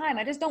all the time.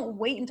 I just don't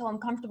wait until I'm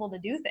comfortable to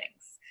do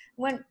things.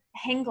 I went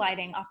hang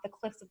gliding off the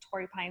cliffs of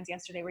Torrey Pines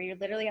yesterday where you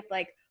literally have to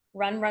like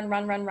run.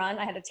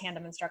 I had a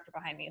tandem instructor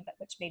behind me,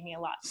 which made me a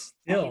lot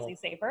easily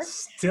safer.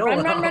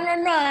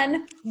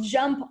 Run,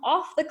 jump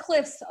off the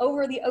cliffs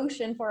over the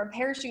ocean for a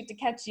parachute to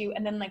catch you,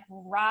 and then like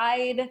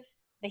ride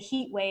the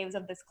heat waves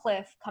of this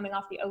cliff coming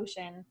off the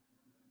ocean.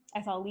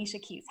 I saw Alicia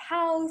Keys'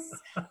 house,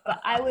 but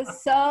I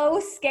was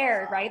so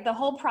scared, right? The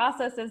whole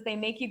process is they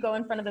make you go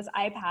in front of this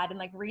iPad and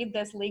like read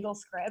this legal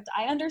script.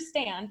 I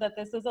understand that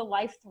this is a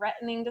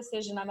life-threatening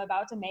decision I'm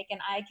about to make and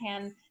I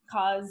can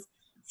cause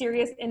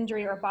serious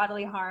injury or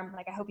bodily harm.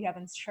 Like, I hope you have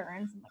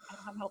insurance. I'm like, I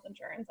don't have health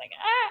insurance. Like,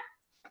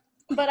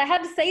 But I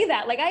had to say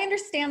that. Like, I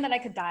understand that I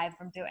could die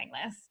from doing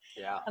this.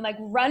 Yeah. And like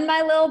run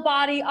my little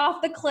body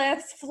off the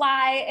cliffs,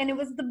 fly. And it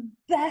was the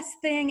best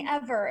thing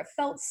ever. It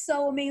felt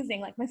so amazing.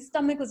 Like my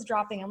stomach was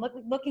dropping. I'm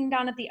looking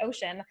down at the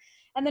ocean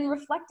and then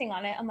reflecting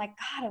on it. I'm like,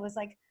 God, it was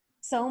like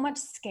so much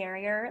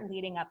scarier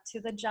leading up to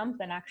the jump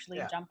than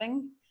actually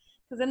jumping.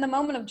 Because in the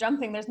moment of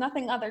jumping, there's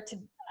nothing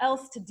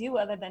else to do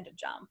other than to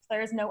jump.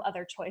 There is no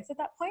other choice at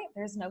that point.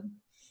 There's no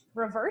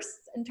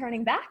reverse and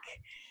turning back.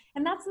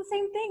 And that's the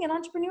same thing in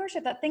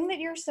entrepreneurship. That thing that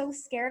you're so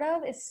scared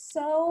of is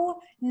so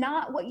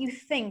not what you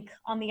think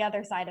on the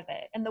other side of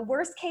it. And the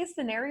worst case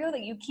scenario that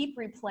you keep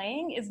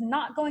replaying is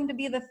not going to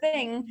be the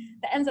thing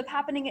that ends up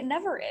happening. It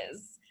never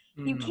is.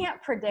 You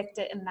can't predict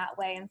it in that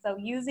way. And so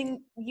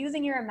using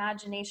your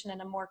imagination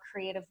in a more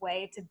creative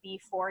way to be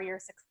for your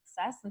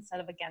success instead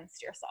of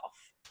against yourself.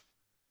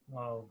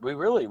 Wow. We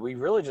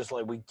really just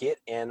like, we get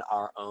in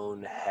our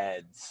own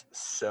heads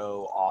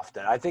so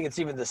often. I think it's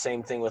even the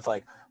same thing with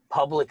like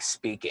public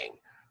speaking,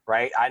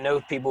 right? I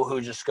know people who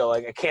just go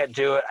like, I can't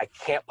do it. I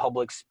can't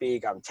public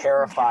speak. I'm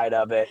terrified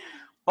of it.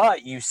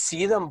 But you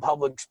see them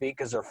public speak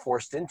because they're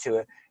forced into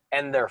it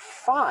and they're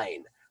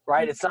fine,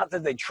 right? It's not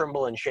that they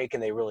tremble and shake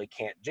and they really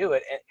can't do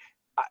it.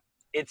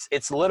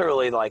 It's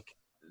literally like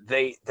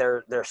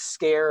they're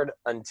scared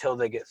until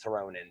they get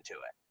thrown into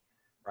it,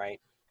 right?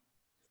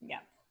 Yeah.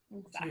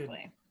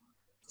 Exactly. Dude.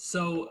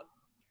 So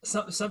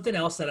something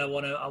else that I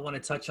want to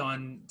touch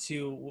on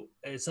too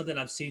is something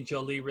I've seen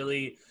Jolie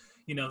really,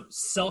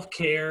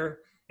 self-care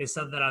is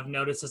something that I've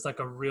noticed is like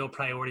a real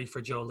priority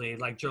for Jolie.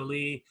 Like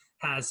Jolie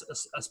has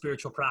a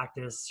spiritual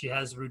practice. She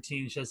has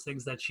routines. She has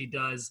things that she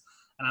does.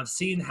 And I've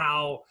seen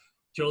how,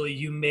 Jolie,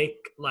 you make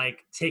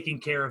like taking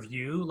care of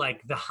you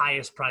like the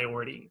highest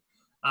priority.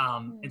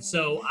 And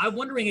so I'm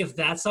wondering if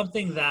that's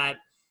something that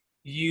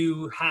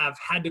you have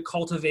had to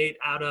cultivate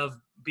out of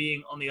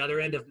being on the other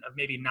end of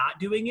maybe not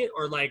doing it,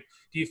 or like,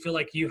 do you feel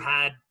like you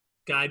had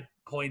guide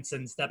points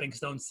and stepping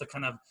stones to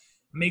kind of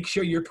make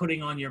sure you're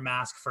putting on your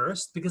mask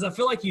first? Because I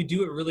feel like you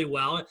do it really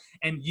well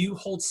and you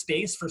hold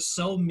space for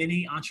so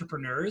many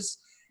entrepreneurs.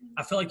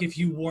 I feel like if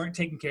you weren't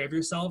taking care of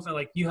yourself and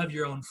like you have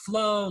your own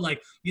flow,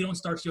 like you don't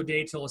start your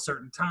day till a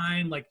certain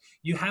time, like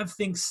you have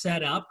things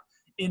set up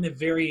in a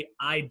very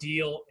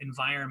ideal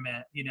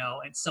environment, you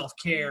know, and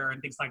self-care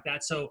and things like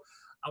that. So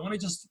I want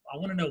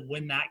to know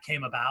when that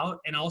came about.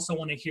 And I also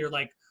want to hear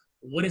like,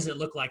 what does it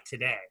look like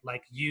today?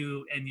 Like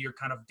you and your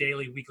kind of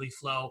daily, weekly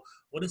flow,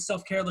 what does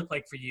self-care look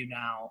like for you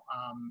now?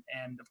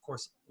 And of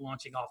course,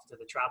 launching off to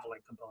the traveling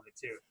component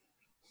too.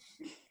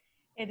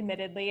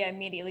 Admittedly, I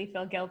immediately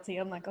feel guilty.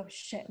 I'm like, oh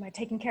shit, am I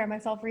taking care of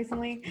myself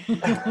recently?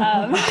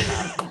 But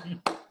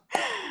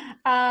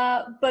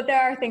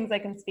there are things I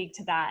can speak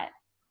to that.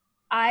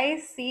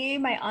 I see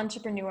my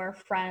entrepreneur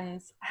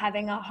friends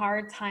having a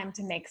hard time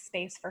to make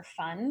space for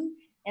fun.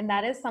 And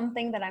that is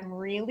something that I'm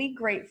really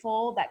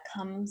grateful that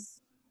comes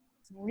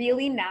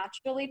really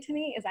naturally to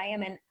me, is I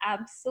am an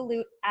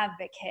absolute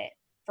advocate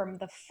from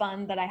the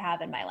fun that I have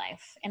in my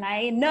life. And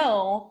I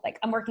know, like,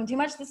 I'm working too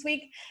much this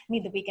week, I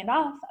need the weekend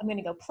off, I'm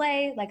gonna go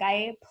play. Like,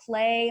 I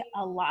play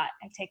a lot.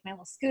 I take my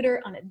little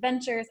scooter on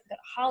adventures, I go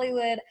to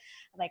Hollywood,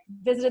 I like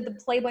visited the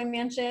Playboy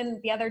Mansion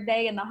the other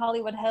day in the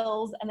Hollywood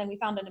Hills, and then we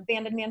found an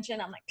abandoned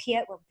mansion. I'm like,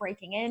 Piet, we're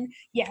breaking in.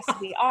 Yes,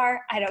 we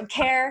are. I don't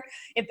care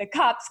if the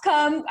cops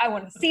come, I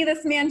wanna see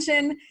this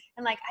mansion.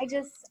 And like,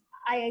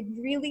 I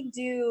really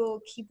do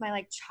keep my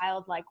like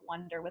childlike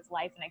wonder with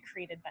life, and I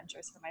create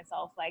adventures for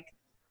myself. Like,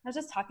 I was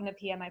just talking to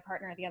Pia, my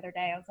partner, the other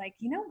day. I was like,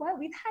 you know what?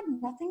 We've had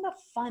nothing but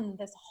fun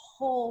this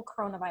whole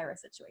coronavirus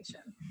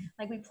situation.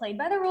 Like, we played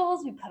by the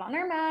rules, we put on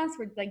our masks,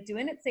 we're like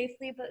doing it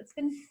safely, but it's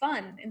been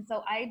fun. And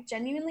so I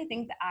genuinely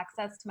think the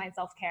access to my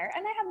self-care,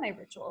 and I have my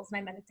rituals and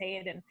I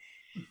meditate, and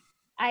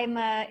I'm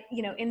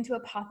into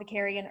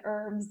apothecary and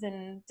herbs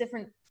and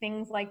different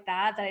things like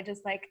that I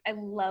just like, I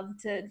love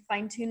to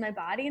fine tune my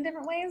body in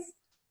different ways.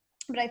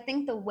 But I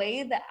think the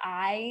way that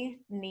I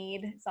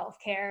need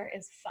self-care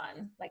is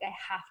fun. Like, I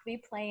have to be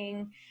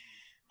playing,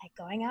 like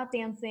going out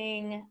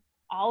dancing,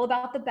 all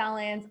about the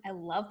balance. I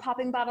love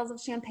popping bottles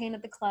of champagne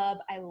at the club.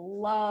 I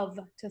love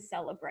to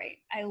celebrate.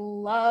 I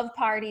love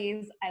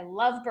parties. I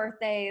love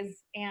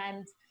birthdays.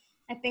 And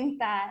I think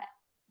that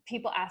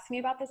people ask me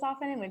about this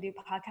often, and when I do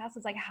podcasts,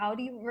 it's like, how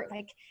do you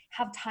like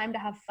have time to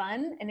have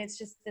fun? And it's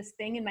just this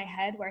thing in my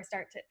head where I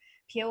start to,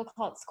 Pia will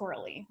call it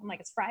squirrely. I'm like,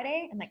 it's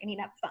Friday, and like, I need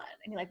to have fun.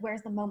 And you're like,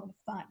 where's the moment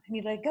of fun? I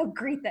need to like go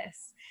greet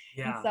this.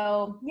 Yeah. And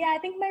so, yeah, I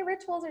think my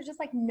rituals are just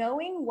like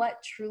knowing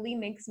what truly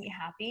makes me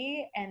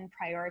happy and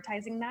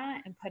prioritizing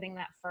that and putting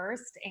that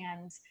first,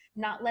 and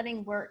not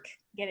letting work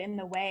get in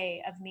the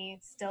way of me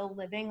still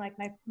living like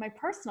my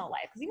personal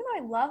life. Because even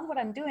though I love what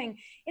I'm doing,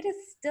 it is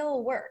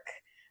still work.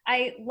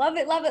 I love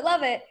it, love it,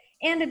 love it.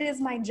 And it is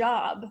my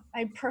job.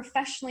 I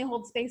professionally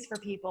hold space for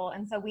people.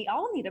 And so we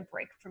all need a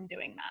break from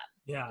doing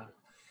that. Yeah.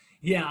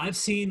 Yeah. I've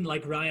seen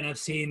like Ryan, I've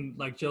seen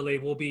like Jolie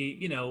will be,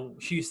 you know,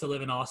 she used to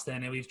live in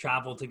Austin and we've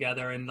traveled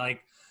together, and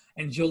like,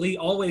 and Jolie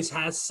always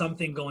has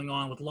something going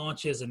on with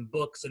launches and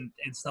books and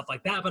stuff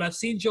like that. But I've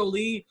seen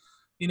Jolie,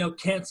 you know,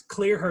 can't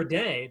clear her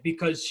day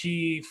because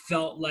she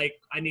felt like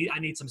I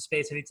need some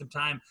space. I need some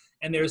time.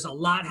 And there's a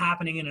lot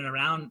happening in and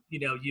around, you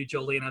know, you,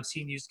 Jolie, and I've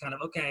seen you kind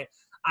of, okay,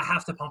 I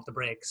have to pump the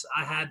brakes.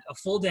 I had a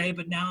full day,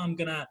 but now I'm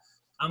gonna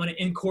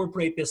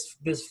incorporate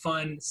this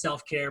fun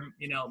self-care,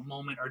 you know,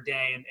 moment or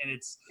day, and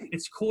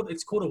it's cool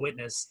to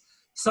witness.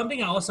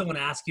 Something I also want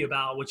to ask you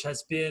about, which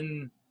has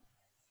been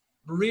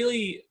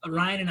really,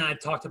 Ryan and I have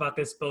talked about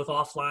this both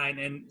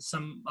offline and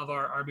some of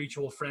our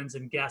mutual friends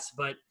and guests,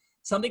 but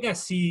something I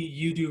see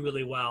you do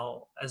really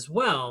well as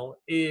well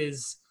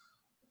is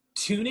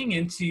tuning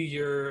into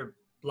your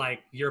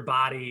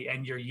body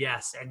and your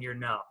yes and your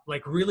no,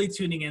 like really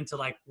tuning into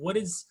like, what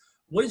is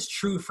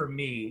true for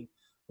me?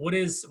 What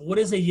is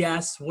a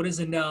yes? What is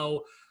a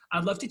no?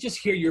 I'd love to just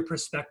hear your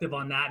perspective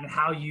on that and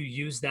how you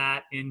use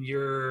that in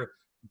your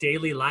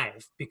daily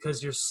life,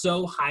 because you're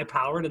so high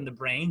powered in the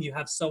brain. You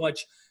have so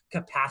much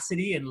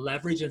capacity and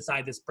leverage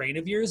inside this brain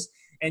of yours.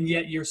 And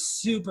yet you're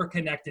super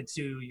connected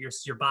to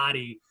your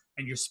body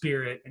and your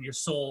spirit and your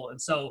soul.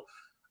 And so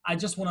I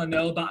just want to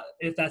know about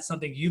if that's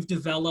something you've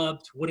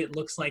developed, what it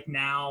looks like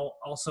now,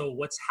 also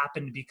what's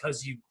happened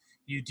because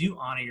you do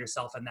honor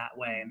yourself in that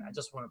way. And I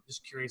just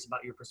curious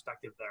about your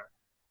perspective there.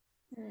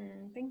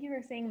 Thank you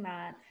for saying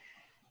that.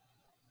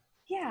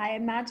 Yeah, I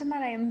imagine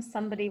that I am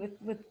somebody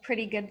with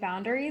pretty good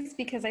boundaries,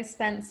 because I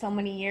spent so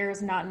many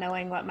years not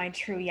knowing what my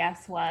true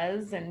yes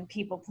was and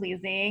people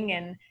pleasing.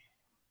 And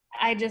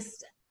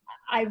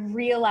I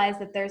realize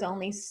that there's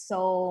only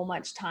so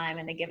much time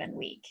in a given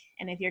week.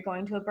 And if you're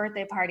going to a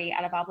birthday party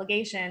out of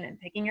obligation and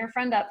picking your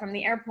friend up from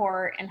the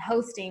airport and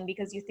hosting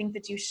because you think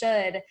that you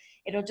should,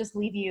 it'll just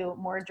leave you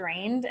more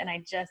drained. And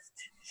I'm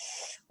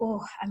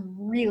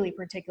really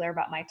particular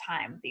about my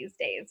time these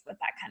days with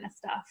that kind of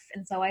stuff.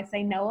 And so I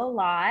say no a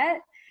lot.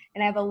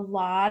 And I have a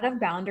lot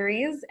of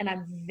boundaries, and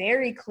I'm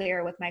very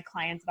clear with my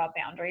clients about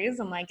boundaries.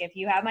 I'm like, if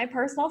you have my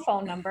personal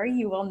phone number,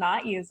 you will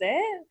not use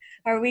it.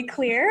 Are we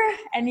clear?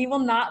 And you will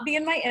not be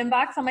in my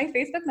inbox on my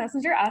Facebook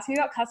Messenger asking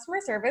about customer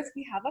service.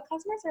 We have a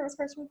customer service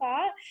person with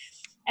that.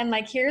 And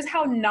like, here's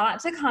how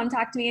not to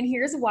contact me. And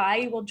here's why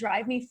you will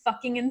drive me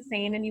fucking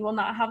insane. And you will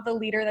not have the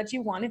leader that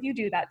you want if you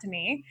do that to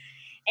me.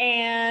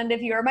 And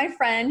if you're my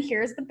friend,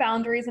 here's the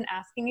boundaries, and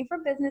asking me for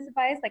business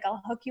advice. Like,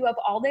 I'll hook you up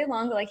all day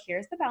long, but like,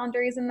 here's the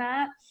boundaries in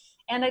that.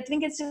 And I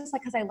think it's just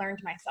like, cause I learned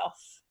myself,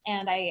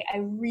 and I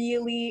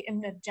really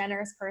am a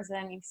generous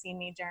person. You've seen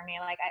me, Jeremy,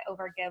 like I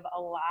overgive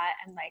a lot,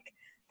 and like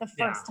the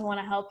first to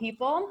want to help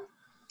people.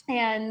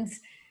 And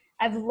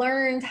I've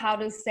learned how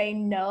to say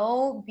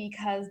no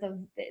because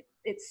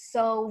it's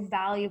so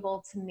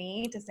valuable to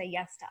me to say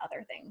yes to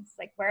other things.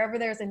 Like wherever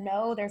there's a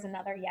no, there's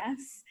another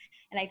yes.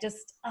 And I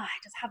just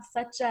have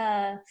such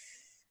a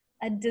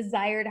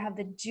desire to have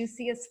the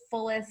juiciest,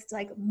 fullest,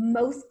 like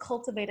most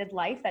cultivated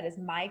life that is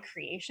my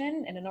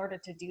creation. And in order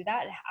to do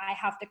that, I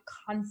have to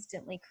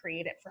constantly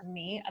create it for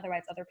me.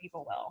 Otherwise other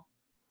people will.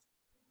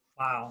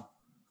 Wow.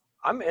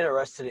 I'm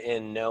interested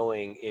in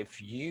knowing if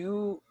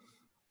you,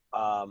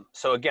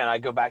 so again, I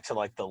go back to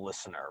like the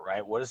listener,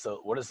 right? What is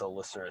the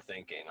listener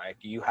thinking? Like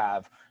you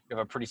have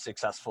a pretty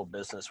successful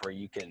business where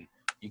you can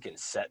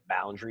set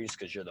boundaries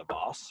because you're the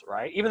boss,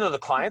 right? Even though the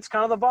client's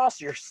kind of the boss,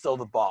 you're still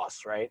the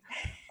boss, right?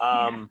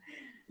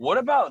 What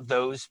about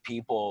those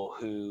people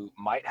who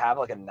might have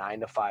like a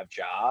 9-to-5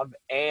 job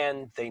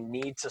and they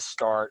need to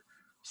start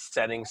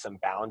setting some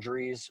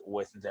boundaries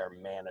with their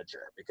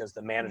manager because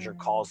the manager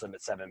calls them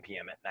at 7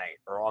 p.m. at night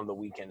or on the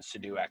weekends to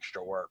do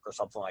extra work or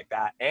something like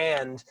that?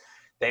 And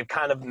they've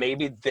kind of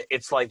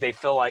it's like they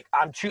feel like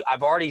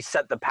I've already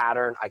set the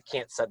pattern. I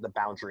can't set the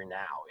boundary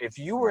now. If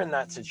you were in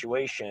that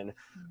situation,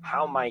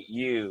 how might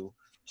you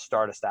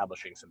start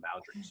establishing some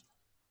boundaries?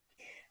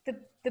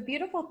 The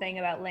beautiful thing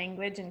about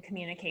language and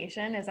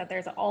communication is that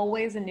there's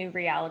always a new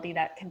reality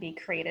that can be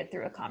created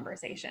through a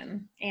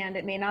conversation. And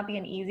it may not be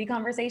an easy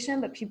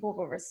conversation, but people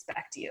will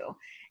respect you.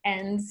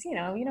 And you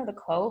know the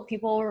quote,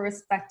 people will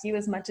respect you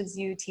as much as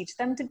you teach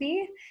them to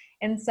be.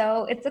 And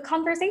so it's a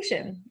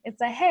conversation.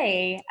 It's a,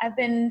 hey, I've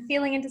been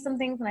feeling into some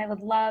things and I would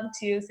love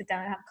to sit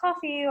down and have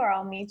coffee, or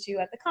I'll meet you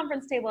at the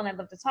conference table and I'd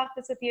love to talk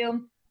this with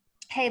you.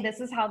 Hey, this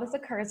is how this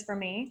occurs for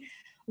me.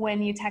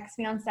 When you text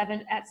me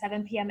at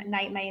 7 p.m. at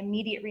night, my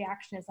immediate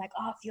reaction is like,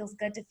 oh, it feels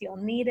good to feel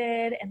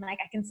needed. And like,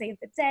 I can save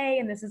the day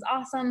and this is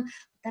awesome.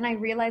 But then I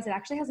realize it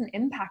actually has an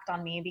impact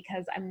on me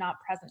because I'm not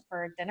present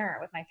for dinner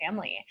with my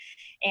family.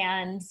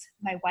 And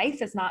my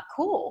wife is not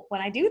cool when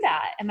I do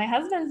that. And my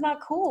husband's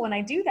not cool when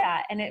I do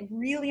that. And it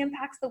really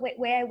impacts the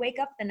way I wake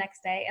up the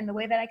next day and the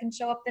way that I can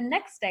show up the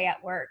next day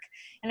at work.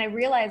 And I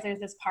realize there's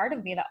this part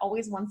of me that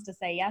always wants to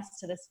say yes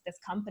to this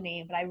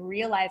company, but I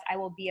realize I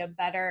will be a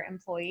better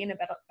employee and a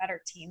better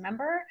team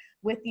member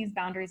with these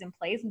boundaries in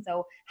place. And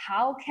so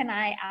how can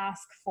I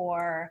ask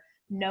for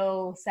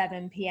no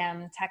 7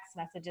 p.m. text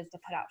messages to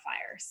put out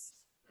fires?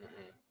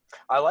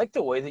 I like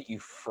the way that you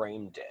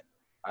framed it.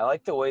 I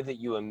like the way that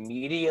you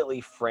immediately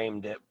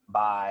framed it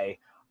by,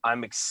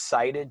 I'm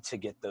excited to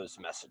get those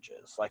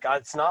messages. Like,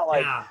 it's not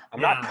like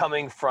I'm not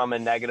coming from a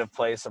negative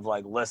place of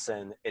like,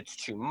 listen, it's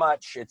too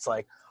much. It's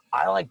like,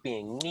 I like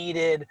being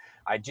needed.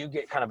 I do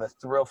get kind of a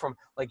thrill from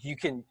like,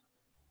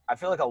 I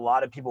feel like a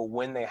lot of people,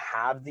 when they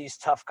have these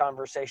tough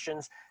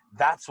conversations,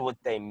 that's what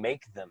they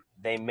make them.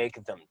 They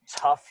make them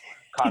tough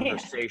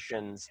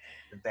conversations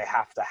that they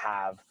have to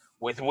have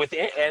with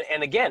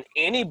and again,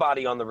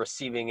 anybody on the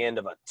receiving end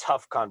of a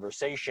tough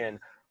conversation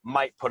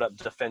might put up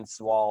defense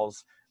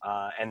walls,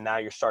 and now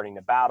you're starting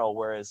to battle.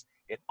 Whereas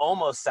it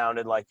almost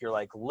sounded like you're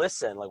like,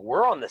 listen, like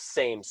we're on the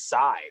same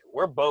side.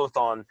 We're both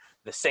on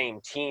the same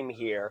team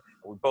here.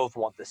 We both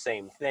want the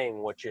same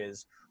thing, which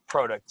is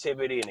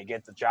productivity and to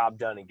get the job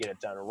done and get it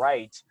done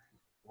right.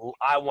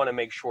 I want to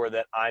make sure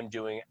that I'm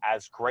doing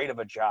as great of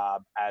a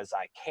job as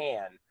I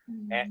can.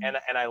 Mm-hmm.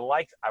 And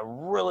I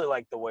really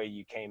like the way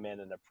you came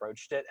in and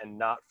approached it, and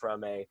not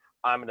from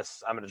I'm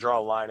gonna draw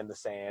a line in the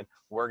sand.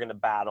 We're gonna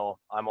battle.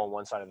 I'm on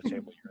one side of the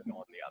table, you're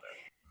on the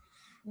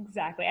other.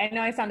 Exactly. I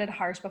know I sounded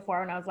harsh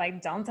before when I was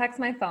like, don't text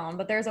my phone,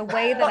 but there's a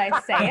way that I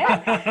say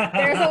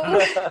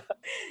it.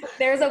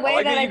 There's a way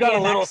like that you got a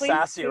little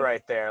sassy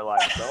right there.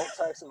 Like, don't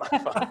text my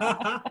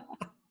phone.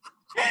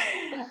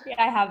 Yeah,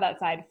 I have that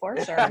side for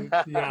sure.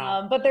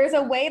 But there's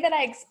a way that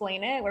I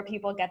explain it where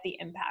people get the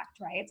impact,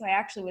 right? So I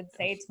actually would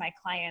say to my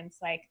clients,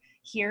 like,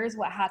 here's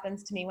what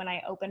happens to me when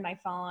I open my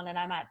phone and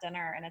I'm at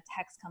dinner and a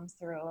text comes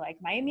through. Like,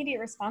 my immediate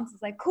response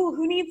is like, cool,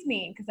 who needs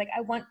me? Because like,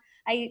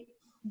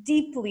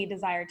 deeply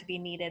desire to be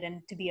needed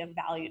and to be of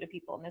value to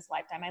people in this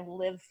lifetime. I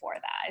live for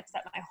that. I've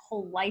set my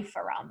whole life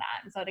around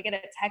that. And so to get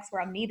a text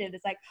where I'm needed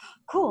is like,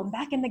 cool, I'm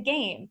back in the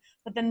game.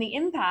 But then the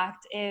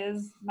impact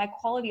is my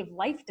quality of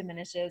life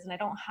diminishes and I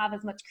don't have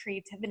as much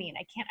creativity and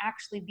I can't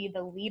actually be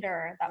the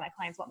leader that my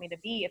clients want me to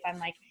be if I'm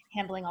like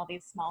handling all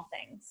these small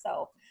things.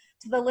 So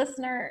to the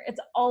listener, it's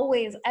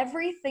always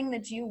everything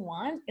that you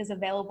want is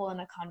available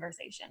in a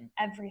conversation,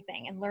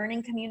 everything. And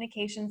learning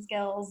communication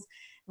skills,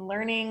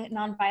 learning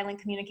nonviolent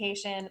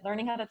communication,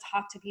 learning how to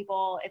talk to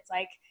people. It's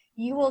like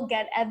you will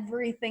get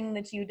everything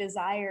that you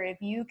desire if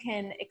you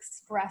can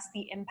express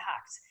the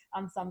impact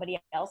on somebody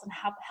else and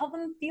help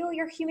them feel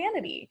your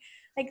humanity.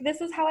 Like, this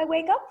is how I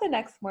wake up the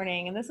next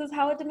morning, and this is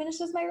how it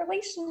diminishes my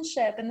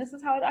relationship, and this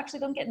is how I actually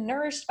don't get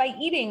nourished by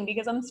eating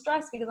because I'm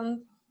stressed because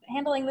I'm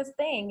handling this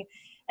thing.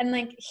 And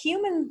like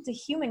human to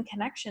human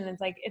connection,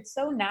 it's like, it's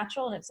so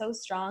natural and it's so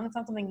strong. It's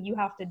not something you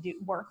have to do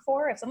work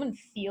for. If someone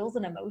feels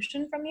an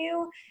emotion from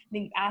you,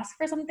 then you ask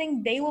for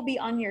something, they will be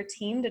on your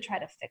team to try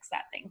to fix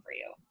that thing for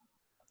you.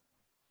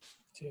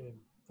 Dude,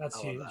 that's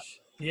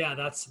huge. Yeah,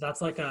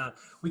 that's like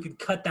we could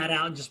cut that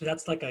out and just,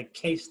 that's like a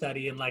case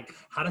study in like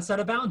how to set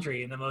a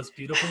boundary in the most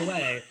beautiful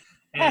way.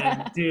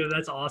 And dude,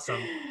 that's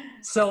awesome.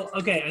 So,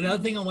 okay,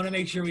 another thing I want to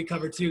make sure we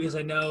cover too, because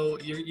I know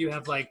you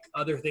have like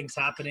other things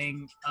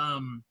happening.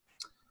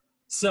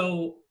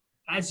 So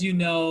as you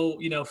know,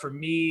 for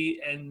me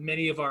and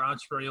many of our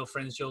entrepreneurial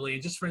friends, Jolie,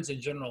 and just friends in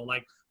general,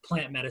 like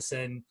plant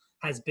medicine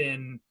has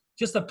been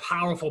just a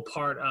powerful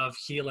part of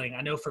healing.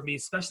 I know for me,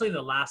 especially in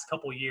the last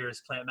couple of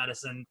years, plant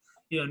medicine,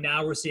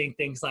 now we're seeing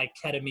things like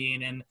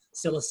ketamine and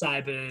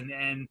psilocybin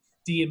and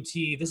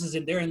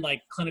DMT. They're in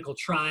like clinical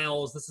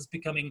trials. This is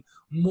becoming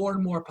more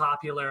and more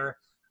popular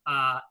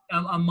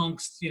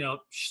amongst,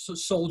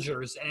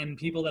 soldiers and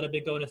people that have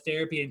been going to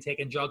therapy and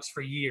taking drugs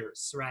for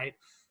years, right?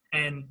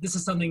 And this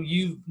is something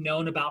you've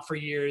known about for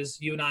years.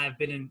 You and I have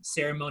been in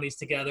ceremonies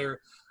together.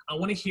 I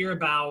want to hear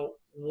about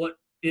what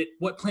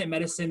plant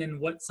medicine and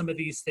what some of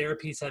these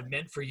therapies have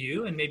meant for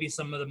you, and maybe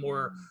some of the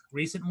more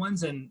recent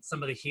ones and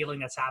some of the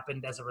healing that's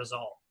happened as a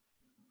result.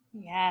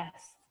 Yes.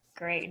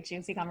 Great.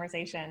 Juicy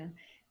conversation.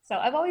 So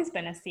I've always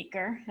been a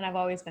seeker and I've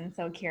always been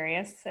so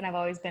curious and I've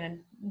always been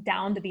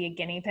down to be a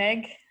guinea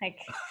pig. Like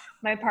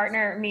my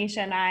partner,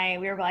 Misha, and I,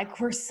 we were like,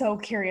 we're so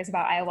curious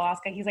about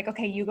ayahuasca. He's like,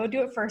 okay, you go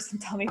do it first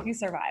and tell me if you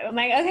survive. I'm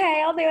like,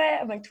 okay, I'll do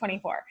it. I'm like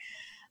 24.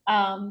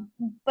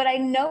 But I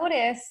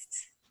noticed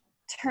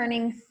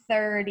turning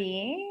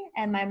 30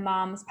 and my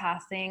mom's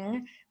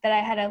passing that I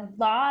had a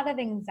lot of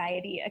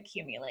anxiety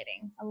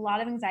accumulating, a lot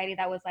of anxiety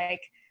that was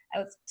like, I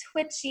was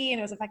twitchy and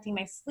it was affecting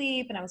my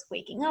sleep and I was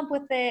waking up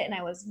with it and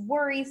I was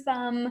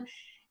worrisome.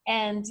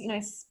 And, I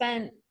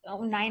spent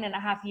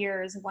 9.5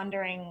 years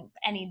wondering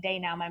any day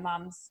now, my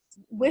mom's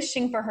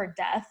wishing for her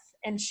death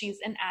and she's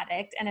an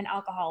addict and an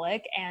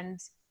alcoholic. And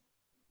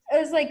it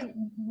was like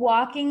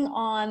walking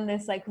on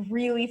this like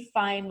really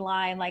fine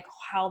line, like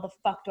how the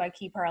fuck do I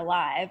keep her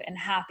alive and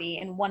happy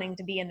and wanting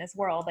to be in this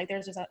world? Like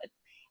there's just a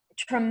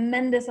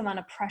tremendous amount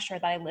of pressure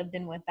that I lived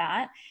in with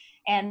that.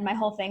 And my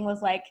whole thing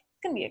was like,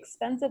 it's going to be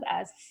expensive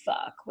as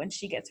fuck when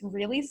she gets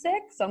really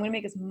sick. So I'm going to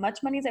make as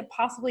much money as I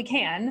possibly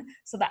can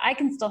so that I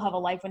can still have a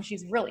life when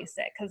she's really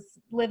sick, because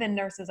live-in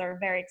nurses are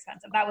very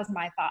expensive. That was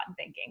my thought and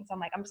thinking. So I'm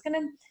like, I'm just going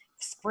to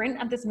sprint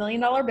at this $1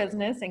 million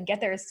business and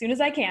get there as soon as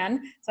I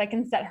can so I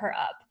can set her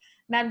up.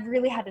 And that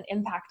really had an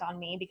impact on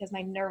me because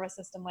my nervous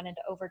system went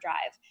into overdrive.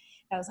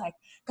 I was like,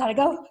 gotta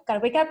go, gotta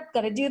wake up,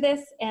 gotta do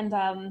this. And,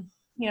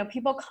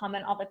 people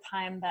comment all the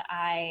time that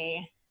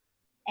I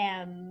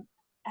am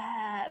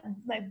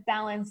like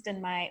balanced in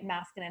my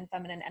masculine and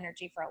feminine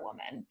energy for a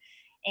woman.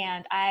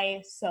 And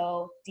I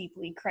so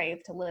deeply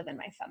crave to live in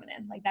my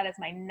feminine. Like that is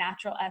my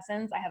natural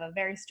essence. I have a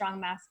very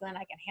strong masculine.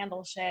 I can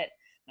handle shit.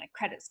 My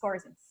credit score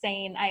is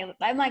insane.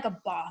 I'm like a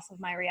boss of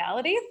my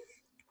reality.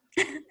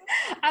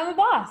 I'm a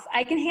boss.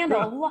 I can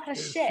handle a lot of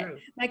shit. True.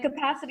 My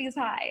capacity is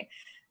high.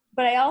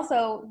 But I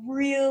also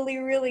really,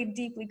 really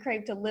deeply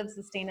crave to live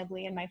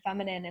sustainably in my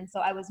feminine. And so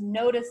I was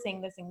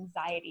noticing this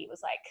anxiety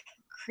was like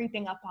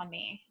creeping up on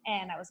me.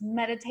 And I was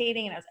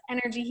meditating and I was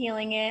energy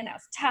healing it and I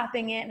was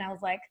tapping it. And I was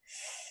like,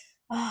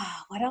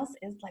 what else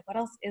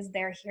is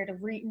there here to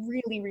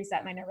really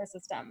reset my nervous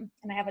system?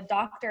 And I have a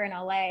doctor in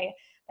LA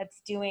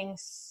that's doing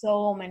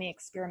so many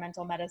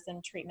experimental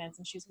medicine treatments.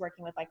 And she's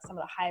working with like some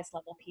of the highest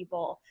level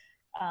people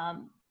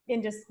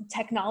in just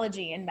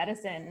technology and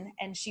medicine.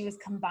 And she was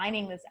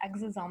combining this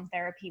exosome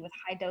therapy with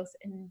high dose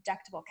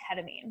injectable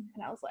ketamine.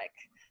 And I was like,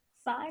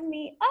 sign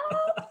me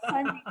up.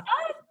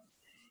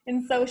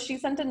 And so she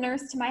sent a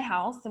nurse to my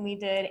house and we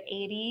did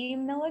 80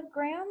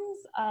 milligrams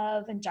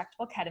of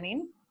injectable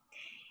ketamine.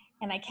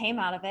 And I came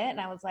out of it and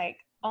I was like,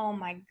 oh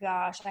my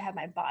gosh, I have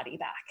my body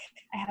back.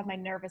 I have my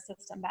nervous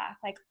system back.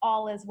 Like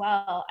all is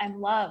well. I'm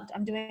loved.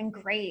 I'm doing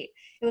great.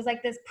 It was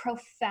like this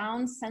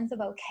profound sense of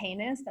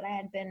okayness that I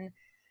had been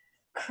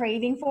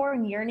craving for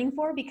and yearning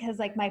for, because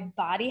like my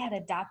body had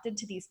adapted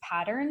to these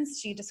patterns.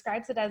 She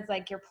describes it as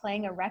like you're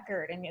playing a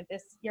record, and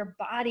your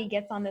body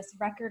gets on this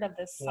record of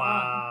this song.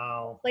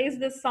 Wow. Plays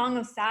this song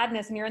of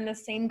sadness, and you're in the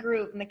same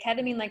group, and the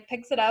ketamine like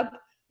picks it up,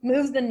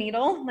 moves the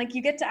needle, like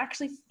you get to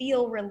actually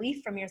feel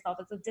relief from yourself.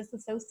 It's a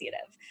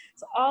disassociative.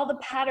 So all the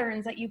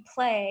patterns that you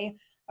play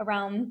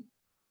around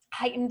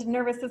heightened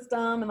nervous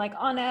system and like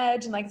on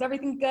edge and like, is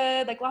everything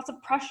good? Like lots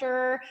of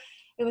pressure.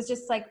 It was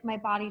just like my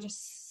body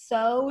just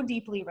so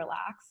deeply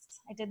relaxed.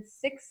 I did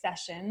 6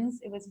 sessions.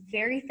 It was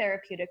very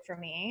therapeutic for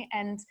me.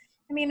 And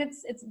I mean,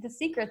 it's the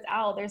secret's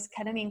out. There's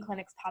ketamine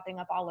clinics popping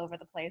up all over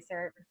the place.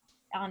 They're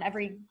on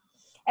every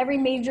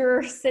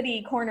major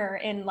city corner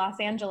in Los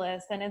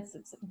Angeles. And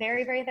it's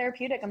very, very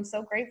therapeutic. I'm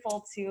so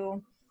grateful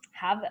to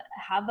have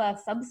a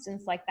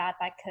substance like that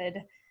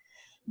could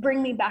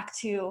bring me back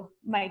to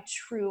my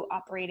true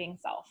operating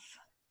self.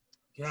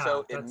 Yeah,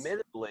 so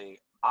admittedly,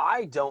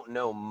 I don't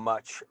know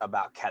much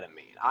about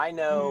ketamine. I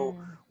know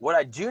what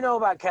I do know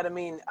about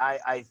ketamine.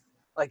 I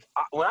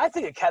when I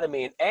think of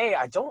ketamine,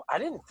 I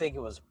didn't think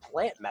it was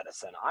plant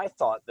medicine. I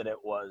thought that it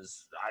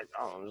was, I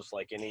don't know, just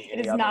like any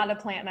It is other. not a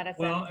plant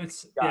medicine. Well,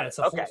 it's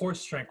a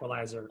horse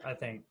tranquilizer, I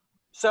think.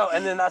 So,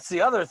 and then that's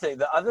the other thing.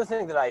 The other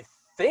thing that I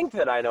think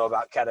that I know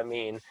about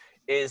ketamine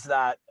is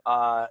that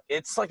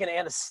it's like an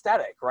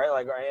anesthetic, right?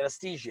 Like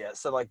anesthesia.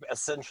 So like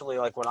essentially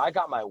like when I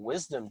got my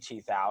wisdom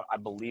teeth out, I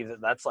believe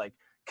that that's like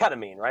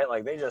ketamine, right?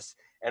 Like they just,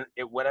 and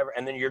it whatever,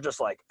 and then you're just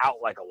like out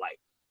like a light.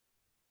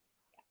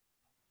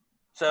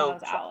 So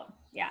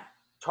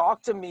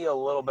talk to me a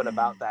little bit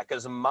about that,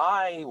 because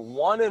my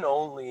one and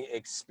only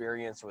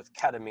experience with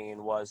ketamine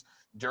was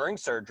during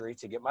surgery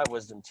to get my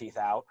wisdom teeth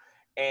out,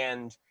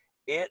 and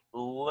it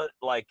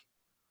like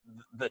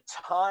the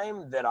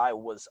time that I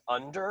was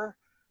under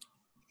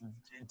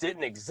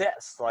didn't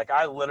exist. Like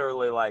I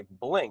literally like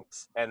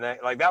blinked, and then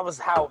like that was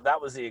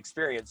the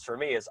experience for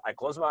me. Is I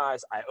closed my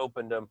eyes, I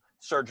opened them,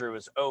 surgery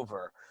was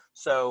over.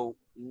 So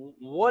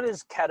what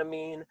is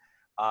ketamine,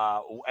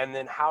 and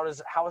then how has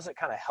it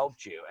kind of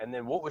helped you? And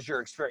then what was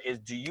your experience?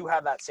 Do you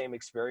have that same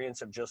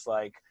experience of just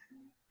like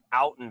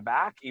out and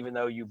back, even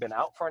though you've been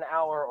out for an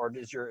hour, or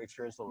is your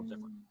experience a little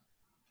different?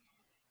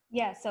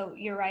 Yeah, so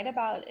you're right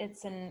about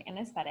it's an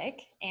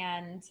anesthetic,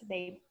 and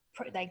they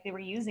were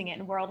using it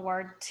in World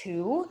War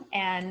II,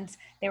 and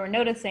they were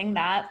noticing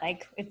that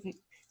like if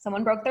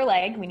someone broke their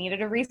leg, we needed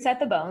to reset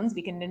the bones.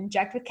 We can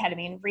inject with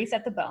ketamine,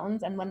 reset the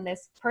bones. And when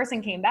this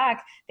person came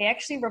back, they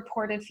actually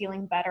reported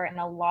feeling better in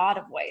a lot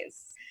of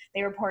ways.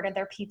 They reported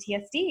their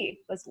PTSD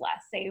was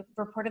less. They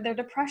reported their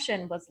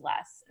depression was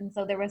less. And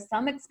so there was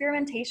some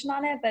experimentation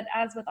on it, but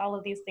as with all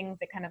of these things,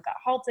 it kind of got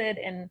halted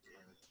in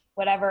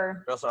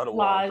whatever we also had a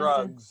war of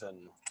drugs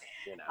and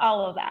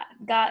all of that.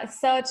 Got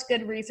such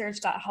good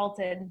research, got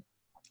halted.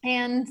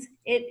 And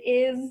it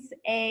is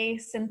a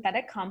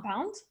synthetic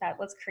compound that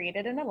was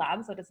created in a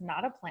lab, so it is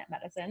not a plant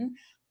medicine,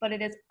 but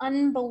it is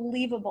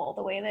unbelievable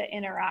the way that it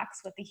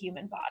interacts with the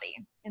human body.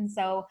 And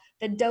so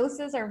the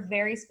doses are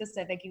very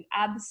specific. You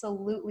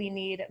absolutely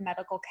need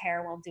medical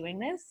care while doing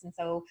this. And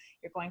so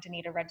you're going to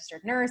need a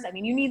registered nurse. I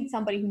mean, you need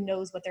somebody who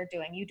knows what they're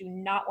doing. You do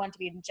not want to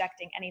be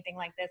injecting anything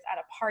like this at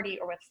a party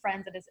or with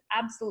friends. It is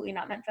absolutely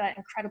not meant for that.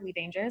 Incredibly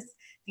dangerous.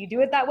 If you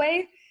do it that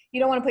way, you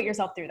don't want to put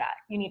yourself through that.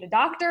 You need a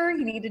doctor.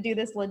 You need to do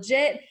this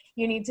legit.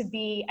 You need to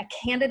be a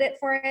candidate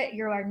for it.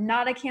 You are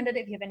not a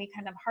candidate if you have any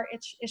kind of heart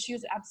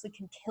issues. It absolutely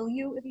can kill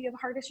you if you have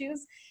heart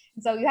issues.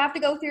 And so you have to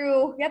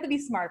you have to be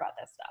smart about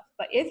this stuff.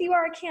 But if you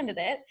are a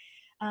candidate,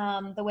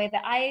 the way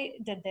that I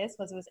did this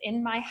was it was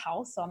in my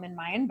house. So I'm in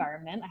my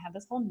environment. I have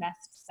this whole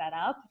nest set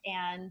up,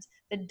 and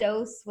the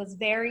dose was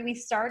we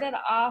started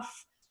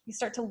off, you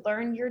start to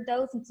learn your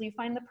dose until you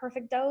find the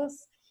perfect dose.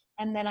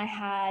 And then I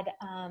had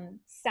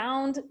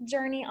sound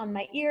journey on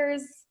my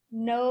ears,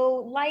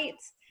 no light.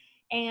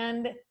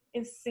 And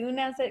as soon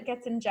as it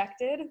gets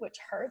injected, which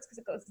hurts because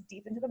it goes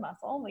deep into the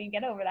muscle, when you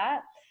get over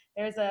that,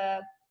 there's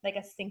a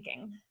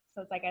sinking.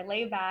 So it's like I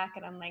lay back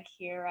and I'm like,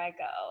 here I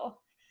go.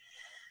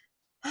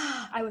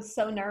 I was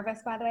so nervous,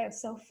 by the way. I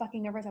was so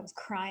fucking nervous. I was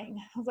crying.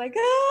 I was like,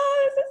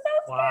 oh, this is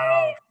so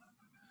scary.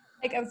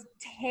 Like I was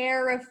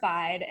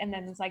terrified, and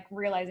then it's like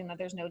realizing that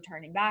there's no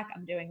turning back.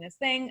 I'm doing this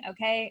thing.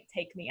 Okay,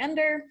 take me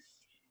under.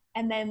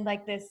 And then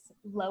like this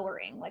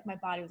lowering, like my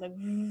body was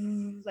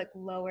like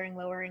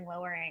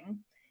lowering.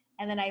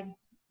 And then I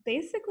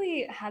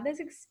basically had this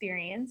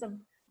experience of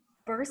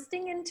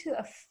bursting into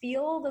a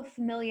field of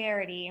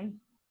familiarity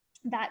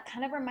that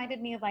kind of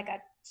reminded me of like a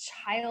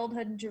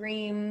childhood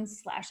dream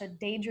 / a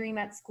daydream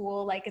at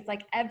school. Like it's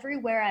like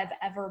everywhere I've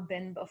ever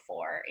been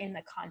before in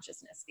the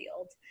consciousness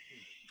field.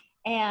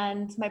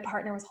 And my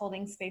partner was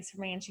holding space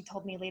for me, and she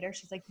told me later,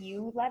 she's like,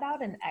 you let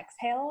out an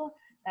exhale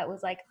that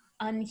was like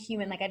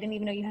unhuman. Like I didn't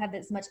even know you had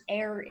this much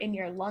air in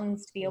your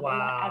lungs to be able to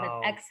let out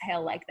an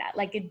exhale like that.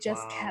 Like it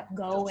just kept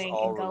going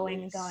and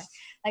going and going.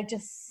 Like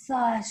just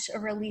such a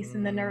release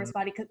in the nervous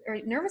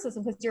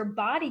system, because your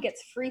body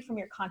gets free from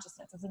your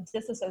consciousness. It's a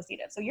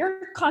disassociative. So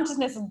your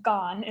consciousness is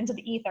gone into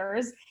the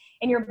ethers,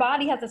 and your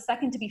body has a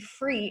second to be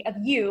free of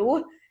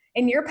you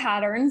and your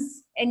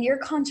patterns and your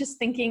conscious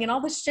thinking and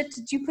all the shit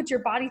that you put your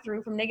body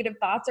through from negative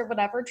thoughts or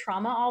whatever,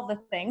 trauma, all the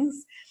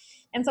things.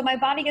 And so my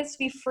body gets to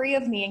be free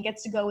of me and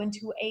gets to go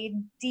into a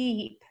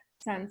deep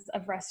sense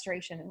of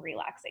restoration and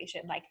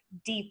relaxation, like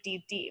deep,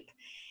 deep, deep.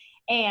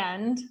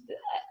 And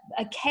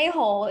a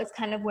K-hole is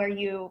kind of where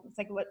it's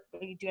like what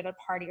you do at a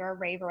party or a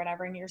rave or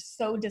whatever, and you're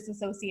so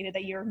disassociated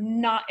that you're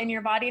not in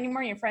your body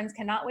anymore. Your friends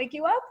cannot wake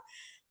you up.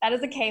 That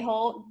is a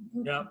K-hole.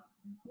 Yeah.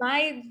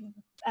 My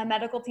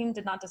medical team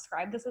did not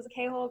describe this as a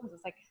K-hole because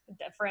it's like a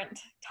different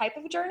type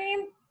of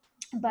journey.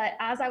 But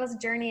as I was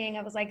journeying,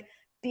 I was like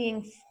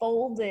being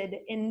folded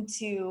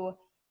into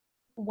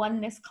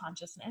oneness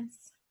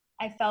consciousness.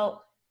 I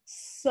felt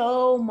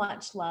so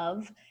much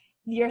love.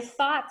 Your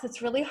thoughts,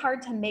 it's really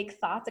hard to make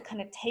thoughts. It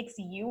kind of takes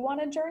you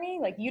on a journey.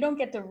 Like you don't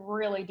get to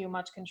really do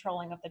much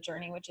controlling of the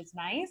journey, which is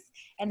nice.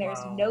 And there's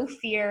no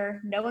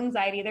fear, no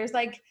anxiety. There's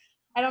like,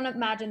 I don't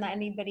imagine that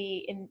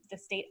anybody in the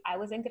state I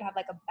was in could have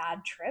like a bad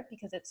trip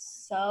because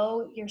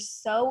you're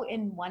so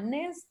in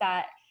oneness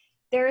that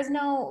there is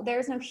no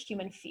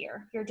human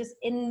fear. You're just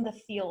in the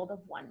field of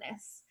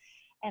oneness.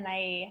 And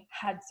I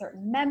had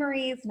certain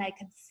memories and I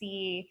could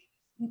see,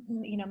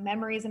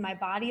 memories in my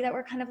body that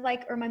were kind of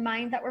like, or my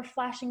mind that were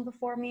flashing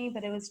before me,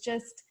 but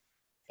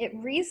it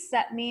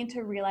reset me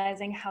into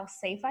realizing how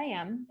safe I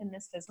am in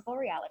this physical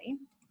reality,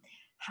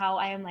 how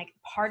I am like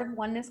part of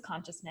oneness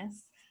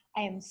consciousness.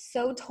 I am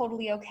so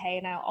totally okay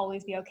and I'll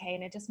always be okay.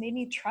 And it just made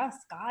me trust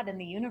God and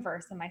the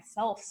universe and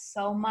myself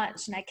so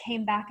much. And I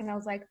came back and I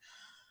was like,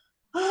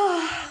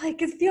 oh,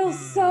 like it feels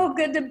so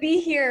good to be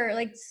here.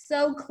 Like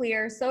so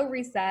clear, so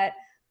reset.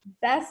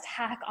 Best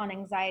hack on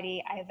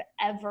anxiety I've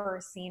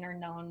ever seen or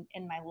known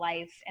in my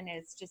life. And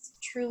it's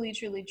just truly,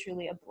 truly,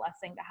 truly a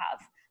blessing to have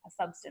a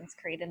substance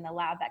created in the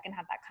lab that can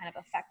have that kind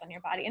of effect on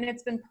your body. And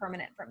it's been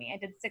permanent for me. I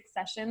did 6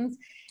 sessions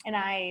and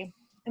I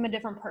am a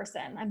different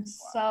person. I'm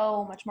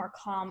so much more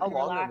calm and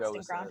relaxed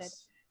and grounded.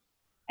 This?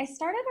 I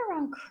started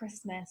around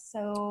Christmas,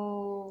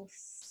 so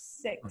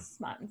 6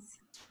 months.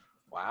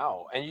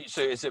 Wow. And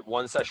so is it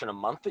 1 session a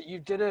month that you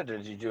did it, or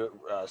did you do it?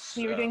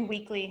 We were doing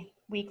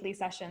weekly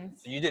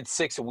sessions. You did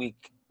 6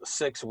 week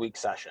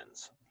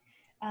sessions.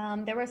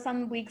 There were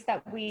some weeks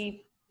that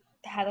we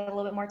had a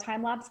little bit more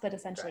time lapse, but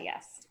essentially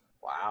yes.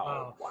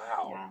 Wow.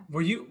 Yeah.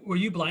 Were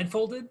you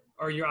blindfolded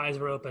or your eyes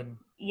were open?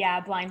 Yeah,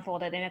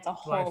 blindfolded, and it's a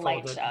whole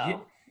light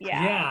show.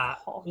 Yeah.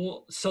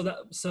 Well,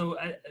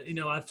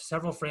 I have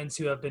several friends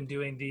who have been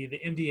doing the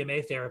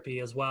MDMA therapy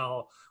as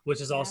well, which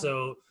is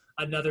also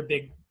another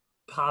big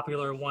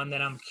popular one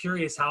that I'm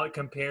curious how it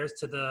compares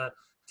to the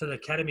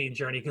ketamine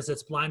journey because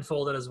it's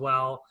blindfolded as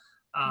well.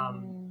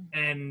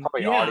 And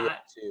probably audio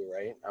too,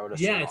 right? I would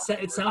assume. Yeah,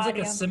 it sounds like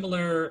a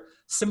similar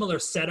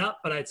setup,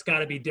 but it's got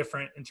to be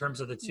different in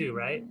terms of the two,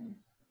 right?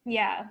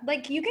 Yeah,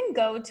 like you can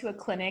go to a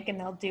clinic and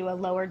they'll do a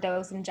lower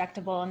dose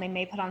injectable and they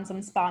may put on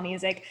some spa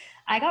music.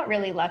 I got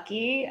really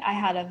lucky. I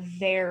had a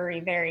very,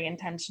 very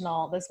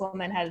intentional, this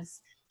woman has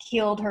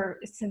healed her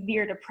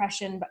severe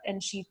depression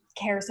and she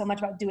cares so much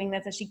about doing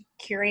this that she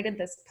curated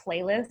this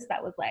playlist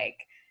that was like,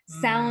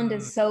 sound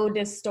is so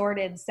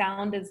distorted.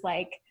 Sound is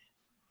like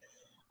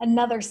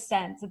another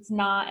sense. It's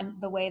not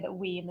the way that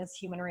we in this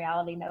human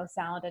reality know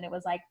sound. And it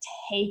was like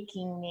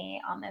taking me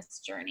on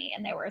this journey.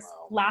 And there was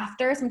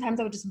laughter.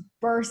 Sometimes I would just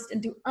burst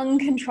into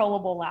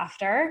uncontrollable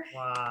laughter,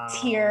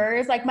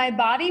 tears. Like my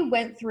body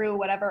went through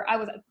whatever I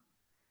was.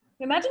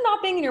 Imagine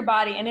not being in your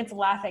body and it's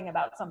laughing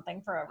about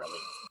something for a release.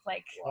 It's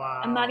like,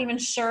 I'm not even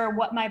sure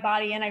what my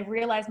body, and I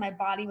realized my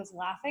body was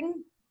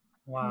laughing.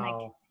 Wow. I'm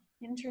like,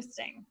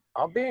 interesting.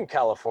 I'll be in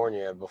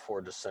California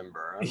before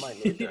December. I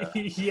might need to.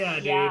 Yeah,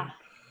 dude.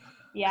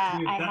 Yeah,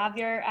 dude,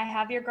 I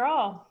have your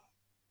girl.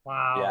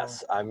 Wow.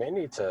 Yes, I may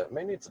need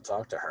to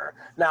talk to her.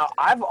 Now,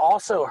 I've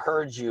also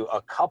heard you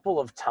a couple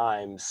of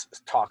times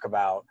talk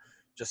about,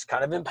 just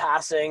kind of in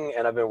passing,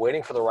 and I've been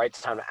waiting for the right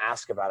time to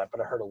ask about it, but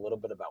I heard a little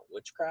bit about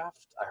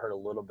witchcraft. I heard a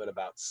little bit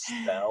about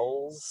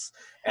spells,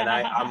 and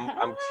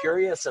I'm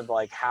curious of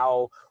like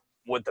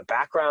what the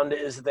background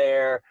is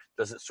there.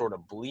 Does it sort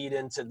of bleed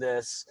into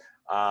this?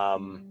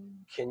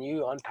 Can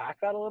you unpack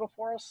that a little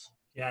for us?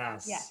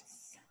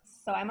 Yes.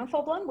 So I'm a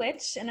full-blown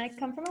witch, and I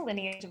come from a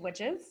lineage of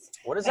witches.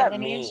 What does that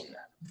mean?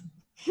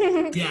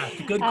 Yeah,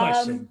 good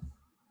question.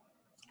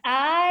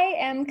 I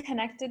am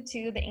connected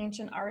to the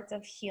ancient arts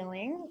of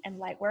healing and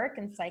light work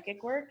and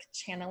psychic work,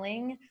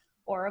 channeling,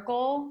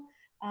 oracle.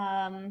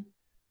 I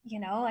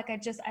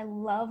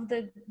love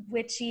the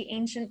witchy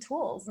ancient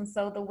tools. And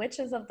so the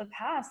witches of the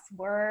past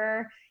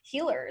were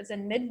healers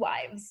and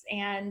midwives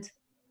and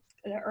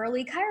the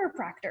early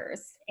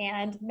chiropractors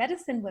and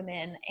medicine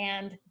women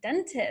and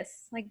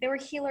dentists. Like they were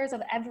healers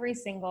of every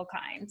single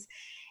kind.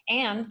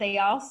 And they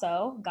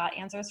also got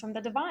answers from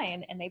the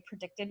divine, and they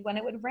predicted when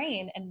it would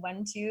rain and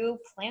when to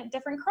plant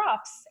different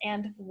crops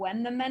and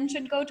when the men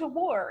should go to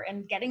war,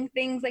 and getting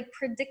things like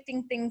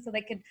predicting things so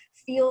they could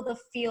feel the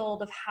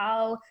field of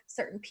how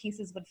certain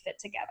pieces would fit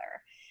together.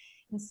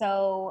 And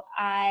so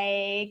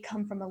I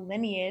come from a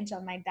lineage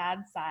on my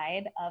dad's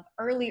side of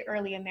early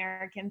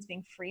Americans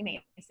being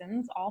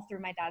Freemasons all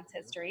through my dad's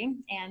history.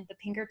 And the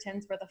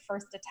Pinkertons were the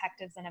first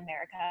detectives in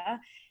America.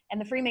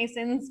 And the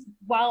Freemasons,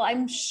 while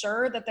I'm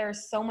sure that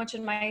there's so much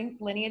in my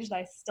lineage that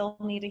I still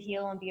need to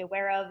heal and be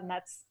aware of, and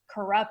that's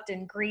corrupt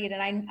and greed,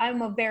 and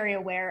I'm very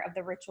aware of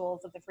the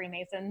rituals of the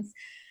Freemasons,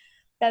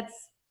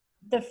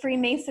 the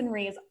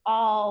Freemasonry is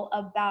all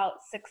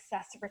about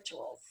success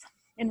rituals.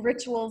 And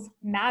rituals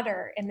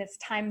matter in this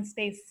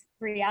time-space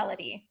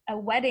reality. A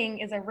wedding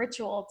is a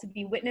ritual to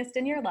be witnessed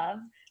in your love,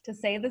 to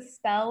say the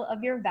spell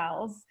of your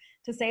vows,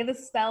 to say the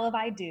spell of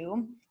I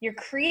do. You're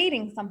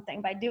creating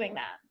something by doing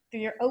that.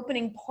 You're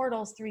opening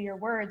portals through your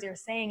words. You're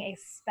saying a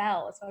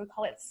spell. That's why we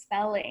call it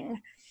spelling.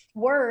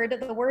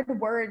 The word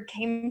word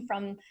came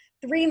from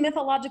 3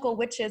 mythological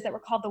witches that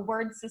were called the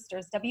Word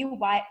Sisters,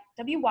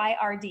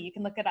 W-Y-R-D. You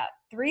can look it up.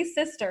 3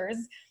 sisters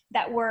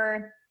that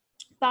were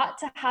thought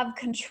to have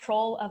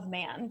control of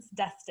man's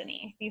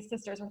destiny. These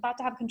sisters were thought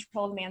to have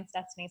control of man's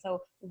destiny. So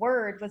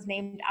Word was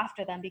named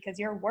after them because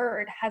your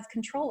word has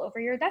control over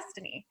your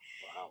destiny.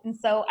 Wow. And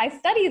so I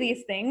study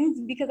these things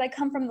because I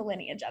come from the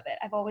lineage of it.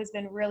 I've always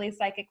been really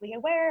psychically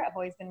aware. I've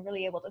always been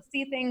really able to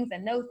see things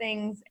and know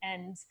things.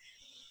 And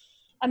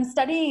I'm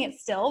studying it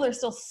still. There's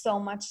still so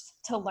much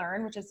to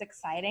learn, which is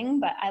exciting,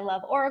 but I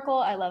love Oracle.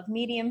 I love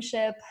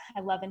mediumship.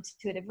 I love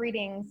intuitive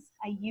readings.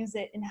 I use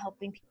it in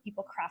helping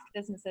people craft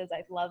businesses.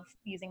 I love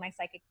using my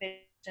psychic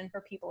vision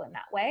for people in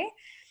that way.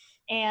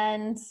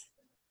 And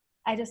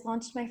I just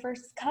launched my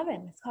first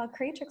coven. It's called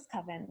Creatrix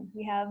Coven.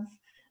 We have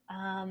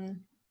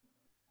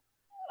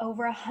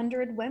over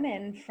 100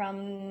 women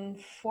from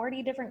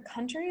 40 different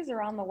countries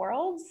around the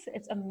world.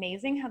 It's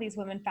amazing how these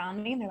women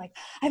found me. And they're like,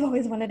 I've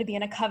always wanted to be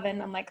in a coven.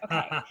 I'm like,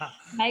 okay,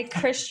 my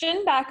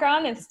Christian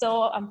background is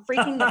still, I'm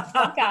freaking the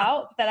fuck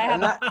out that I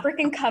have a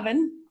freaking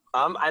coven.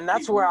 And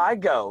that's where I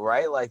go,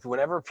 right? Like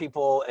whenever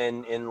people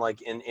in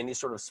any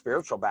sort of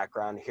spiritual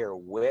background hear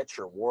witch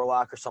or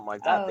warlock or something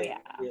like that, they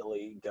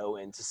immediately go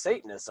into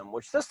Satanism,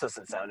 which this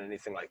doesn't sound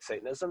anything like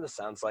Satanism. This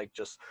sounds like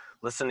just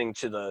listening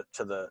to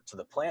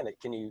the planet.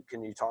 Can you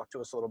talk to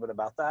us a little bit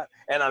about that?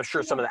 And I'm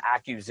sure some of the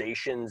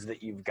accusations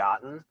that you've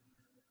gotten.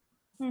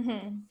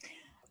 Mm-hmm.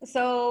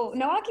 So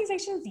no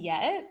accusations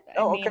yet.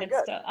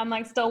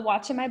 I'm still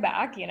watching my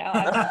back, you know.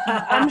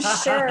 I'm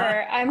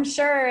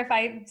sure if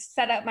I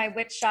set up my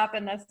witch shop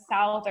in the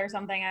South or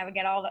something, I would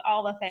get all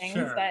the things.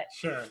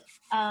 Sure.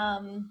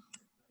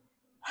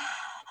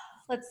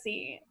 Let's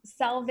see.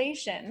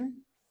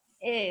 Salvation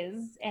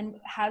is and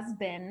has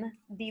been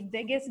the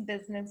biggest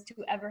business to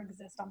ever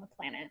exist on the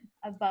planet,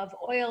 above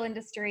oil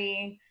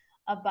industry,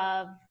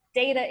 above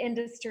data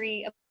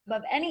industry,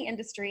 above any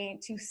industry.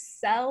 To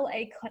sell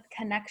a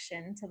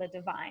connection to the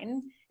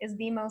divine is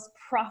the most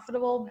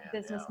profitable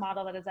business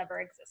model that has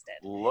ever existed.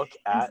 Look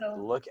at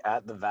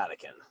the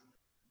Vatican.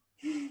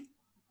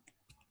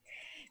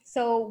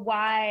 So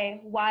why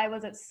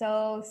was it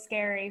so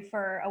scary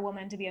for a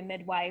woman to be a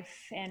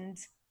midwife, and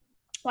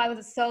why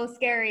was it so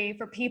scary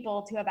for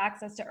people to have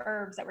access to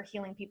herbs that were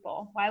healing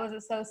people? Why was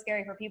it so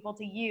scary for people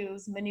to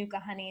use Manuka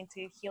honey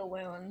to heal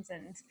wounds?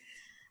 And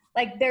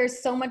like,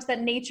 there's so much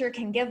that nature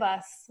can give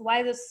us.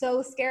 Why is it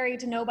so scary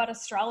to know about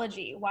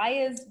astrology? Why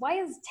is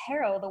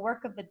tarot the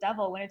work of the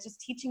devil when it's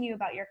just teaching you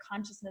about your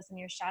consciousness and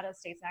your shadow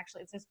states? And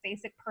actually, it's just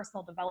basic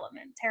personal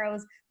development.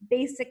 Tarot's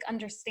basic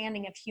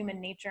understanding of human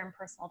nature and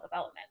personal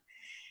development.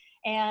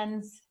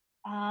 And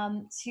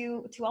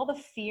to all the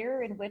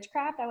fear in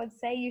witchcraft, I would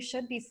say you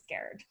should be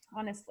scared.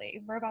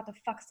 Honestly, we're about to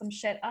fuck some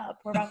shit up.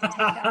 We're about to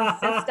take down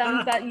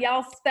systems that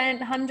y'all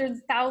spent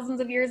hundreds,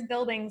 thousands of years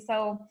building.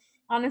 So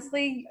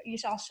honestly, you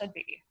all should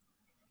be.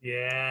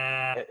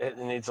 Yeah. It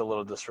needs a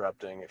little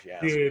disrupting, if you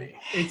ask me.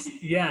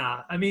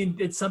 I mean,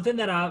 it's something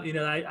that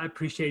I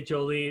appreciate,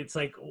 Jolie. It's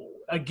like,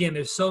 again,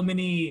 there's so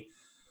many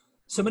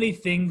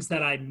things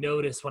that I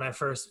noticed when I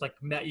first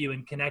met you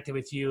and connected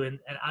with you. And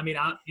I mean,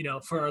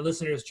 for our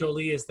listeners,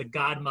 Jolie is the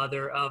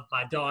godmother of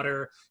my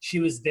daughter. She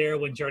was there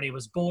when Journey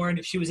was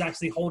born. She was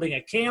actually holding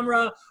a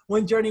camera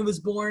when Journey was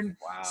born.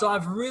 Wow. So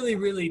I've really,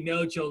 really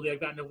known Jolie. I've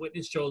gotten to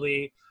witness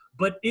Jolie,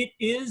 but it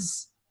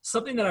is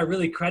something that I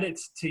really credit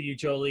to you,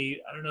 Jolie.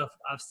 I don't know if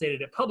I've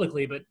stated it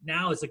publicly, but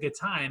now is a good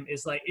time.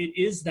 Is like, it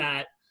is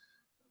that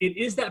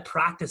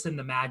practice in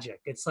the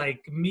magic. It's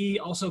like me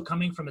also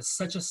coming from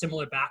such a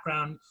similar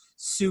background,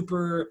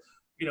 super,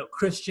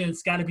 Christian,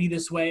 it's got to be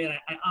this way. And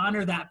I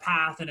honor that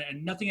path and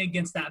nothing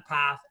against that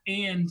path.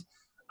 And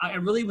I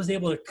really was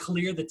able to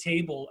clear the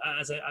table,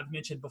 as I've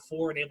mentioned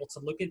before, and able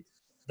to look at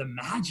the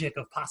magic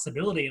of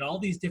possibility and all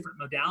these different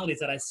modalities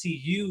that I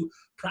see you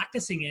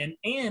practicing in,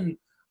 and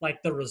like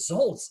the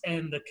results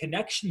and the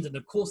connections and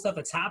the cool stuff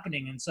that's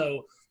happening. And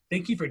so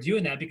thank you for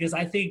doing that, because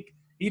I think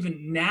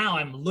even now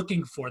I'm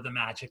looking for the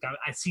magic.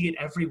 I see it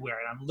everywhere,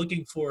 and I'm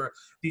looking for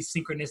these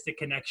synchronistic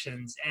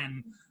connections,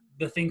 and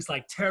the things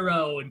like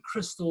tarot and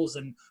crystals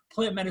and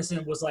plant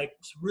medicine was like,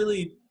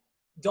 really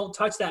don't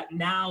touch that.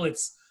 Now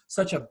it's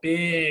such a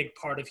big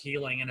part of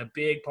healing and a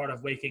big part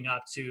of waking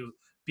up to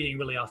being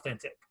really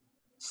authentic.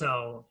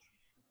 So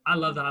I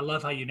love that. I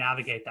love how you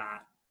navigate that.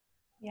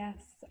 Yes,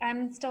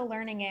 I'm still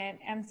learning it.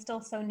 I'm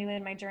still so new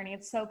in my journey.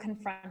 It's so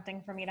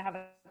confronting for me to have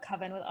a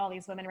coven with all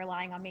these women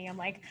relying on me. I'm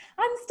like,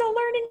 I'm still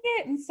learning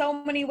it in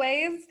so many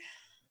ways,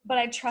 but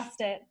I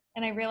trust it.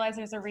 And I realize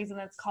there's a reason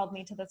that's called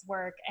me to this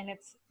work. And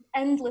it's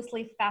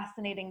endlessly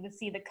fascinating to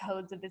see the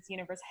codes of this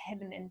universe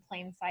hidden in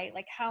plain sight.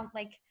 Like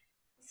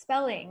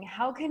spelling,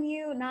 how can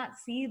you not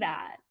see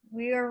that?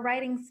 We are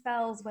writing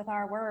spells with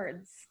our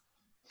words.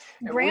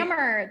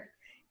 Grammar.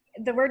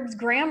 The word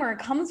grammar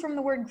comes from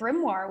the word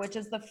grimoire, which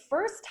is the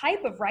first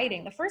type of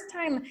writing. The first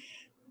time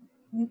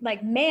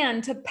like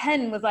man to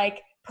pen was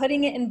like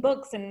putting it in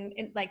books and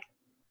like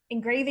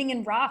engraving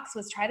in rocks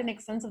was try to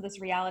make sense of this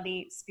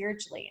reality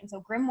spiritually. And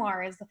so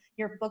grimoire is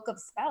your book of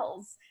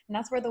spells. And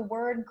that's where the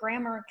word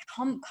grammar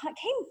came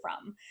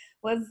from,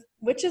 was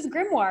witches'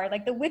 grimoire.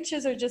 Like the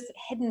witches are just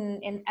hidden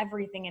in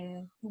everything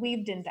and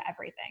weaved into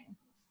everything.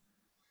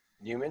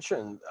 You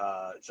mentioned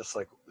just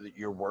like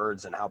your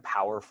words and how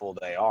powerful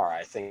they are.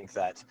 I think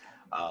that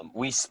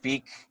we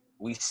speak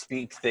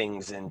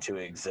things into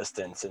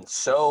existence, and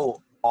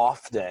so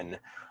often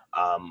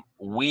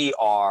we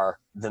are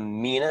the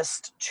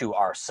meanest to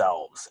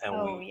ourselves,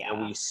 and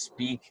we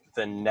speak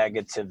the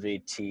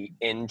negativity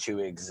into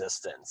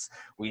existence.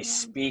 We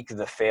speak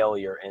the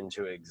failure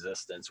into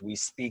existence. We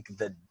speak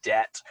the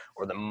debt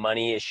or the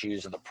money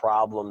issues or the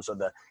problems or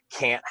the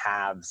can't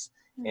haves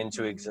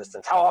into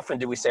existence. How often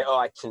do we say, oh,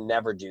 I can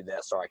never do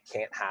this, or I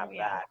can't have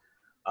that?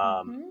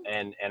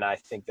 And I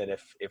think that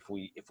if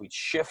we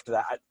shift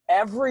that,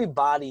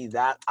 everybody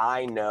that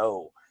I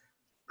know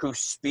who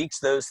speaks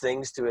those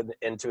things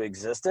into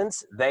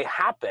existence, they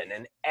happen.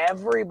 And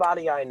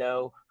everybody I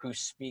know who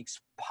speaks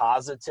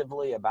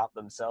positively about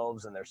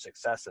themselves and their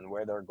success and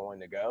where they're going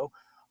to go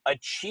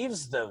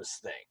achieves those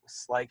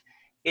things. Like,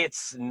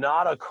 it's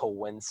not a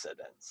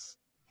coincidence.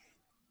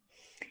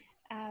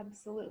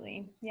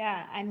 Absolutely.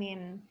 Yeah. I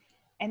mean,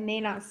 it may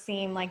not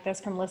seem like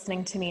this from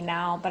listening to me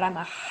now, but I'm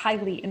a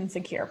highly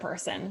insecure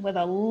person with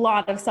a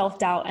lot of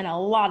self-doubt and a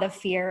lot of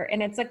fear.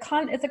 And it's a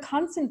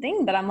constant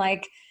thing that I'm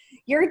like,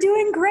 you're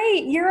doing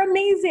great. You're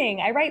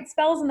amazing. I write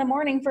spells in the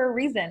morning for a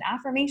reason.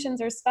 Affirmations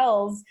are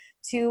spells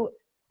to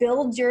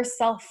build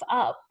yourself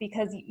up,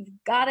 because you've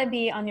got to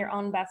be on your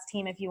own best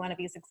team if you want to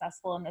be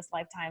successful in this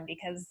lifetime,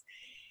 because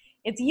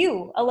it's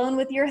you alone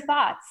with your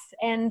thoughts.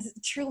 And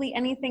truly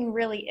anything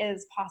really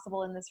is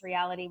possible in this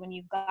reality when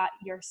you've got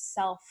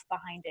yourself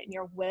behind it and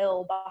your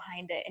will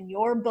behind it and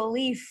your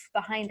belief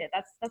behind it.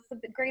 That's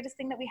the greatest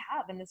thing that we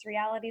have in this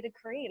reality to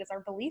create, is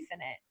our belief in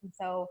it. And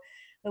so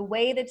the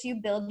way that you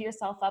build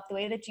yourself up, the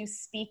way that you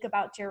speak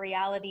about your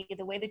reality,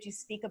 the way that you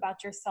speak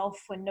about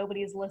yourself when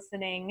nobody's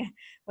listening,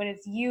 when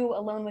it's you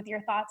alone with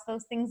your thoughts,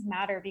 those things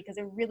matter, because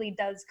it really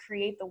does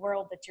create the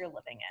world that you're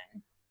living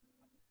in.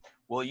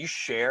 Will you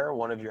share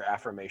one of your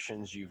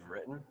affirmations you've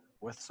written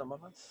with some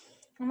of us?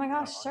 Oh my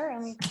gosh, sure.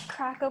 Let me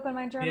crack open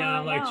my journal. Yeah,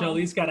 like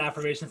Jolie's got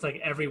affirmations like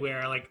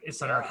everywhere. Like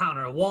it's on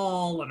her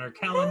wall, on her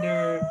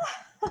calendar.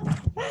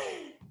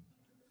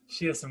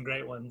 She has some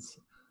great ones.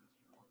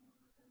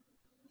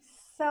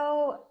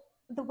 So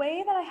the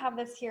way that I have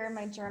this here in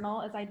my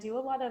journal is I do a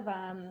lot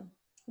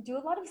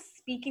of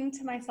speaking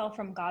to myself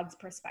from God's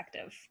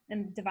perspective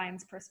and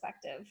divine's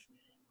perspective.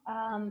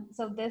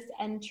 So this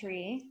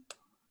entry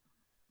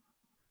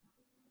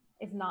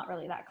is not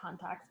really that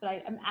context,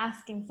 but I'm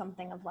asking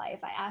something of life.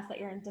 I ask that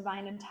your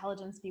divine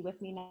intelligence be with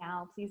me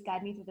now. Please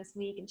guide me through this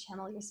week and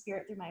channel your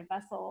spirit through my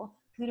vessel.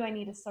 Who do I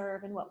need to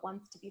serve and what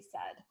wants to be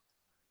said?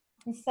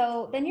 And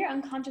so then your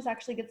unconscious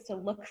actually gets to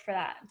look for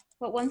that.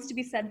 What wants to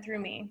be said through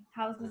me?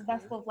 How is this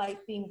vessel of life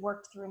being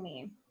worked through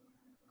me?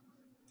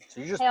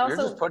 So you're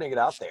just putting it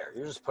out there.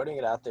 You're just putting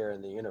it out there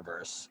in the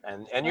universe,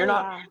 and you're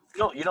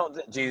you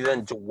don't. Do you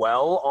then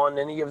dwell on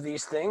any of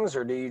these things,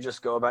 or do you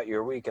just go about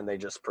your week and they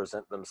just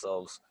present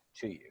themselves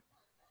to you?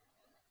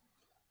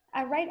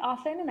 I write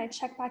often and I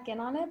check back in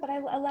on it, but I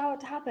allow it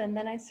to happen.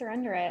 Then I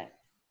surrender it.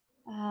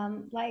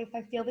 Life,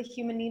 I feel the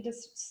human need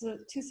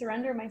to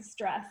surrender my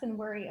stress and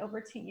worry over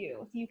to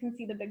you. You can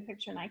see the big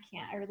picture and I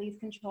can't. I release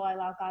control. I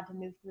allow God to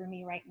move through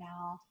me right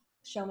now.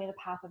 Show me the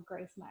path of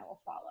grace and I will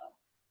follow.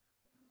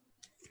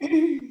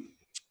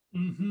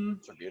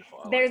 It's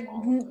beautiful.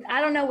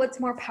 I don't know what's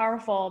more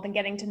powerful than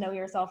getting to know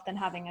yourself than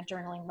having a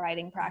journaling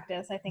writing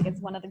practice. I think it's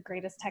one of the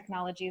greatest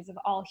technologies of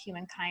all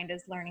humankind,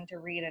 is learning to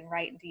read and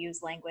write and to use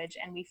language.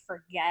 And we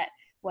forget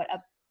what a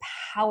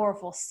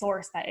powerful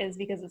source that is,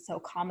 because it's so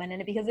common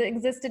and because it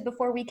existed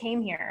before we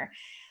came here.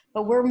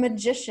 But we're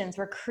magicians.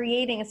 We're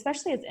creating,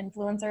 especially as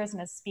influencers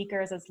and as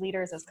speakers, as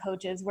leaders, as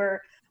coaches,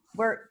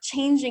 we're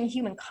changing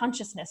human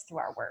consciousness through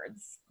our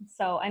words.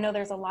 So I know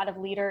there's a lot of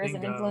leaders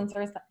and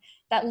influencers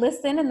that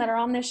listen and that are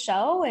on this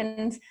show.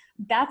 And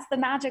that's the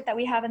magic that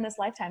we have in this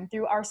lifetime.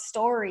 Through our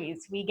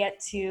stories, we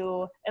get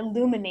to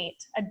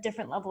illuminate a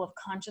different level of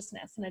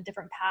consciousness and a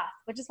different path,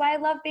 which is why I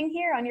love being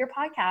here on your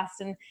podcast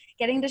and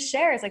getting to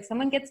share. It's like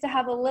someone gets to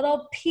have a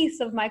little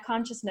piece of my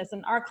consciousness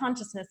and our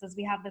consciousness as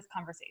we have this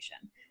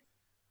conversation.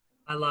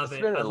 I love It's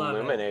it. been I love it.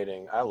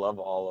 illuminating. I love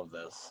all of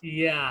this.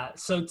 Yeah.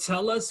 So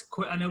tell us.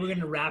 I know we're going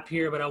to wrap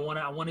here, but I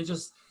want to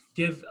just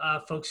give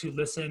folks who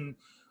listen.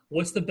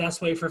 What's the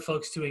best way for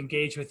folks to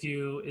engage with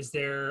you? Is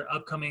there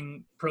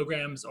upcoming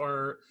programs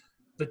or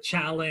the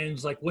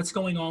challenge? Like, what's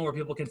going on where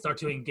people can start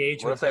to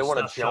engage What if with they your want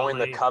stuff, to join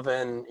the Jolie?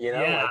 coven?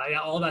 Yeah, yeah,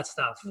 all that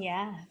stuff.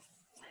 Yes.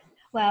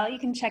 Well, you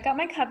can check out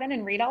my coven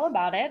and read all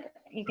about it.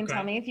 You can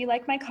tell me if you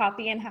like my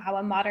copy and how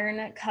a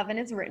modern coven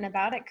is written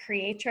about at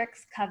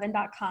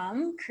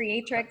creatrixcoven.com.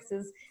 Creatrix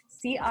is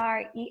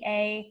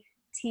Creatrix,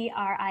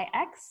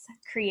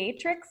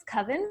 Creatrix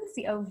Coven,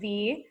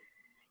 Coven,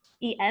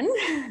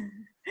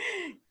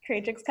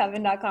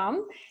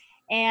 creatrixcoven.com.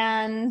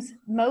 And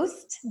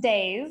most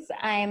days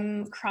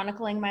I'm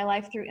chronicling my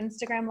life through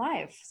Instagram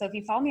Live. So if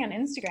you follow me on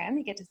Instagram,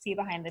 you get to see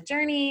behind the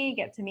journey, you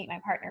get to meet my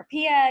partner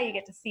Pia, you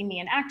get to see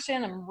me in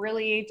action. I'm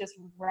really just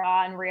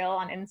raw and real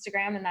on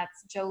Instagram, and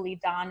that's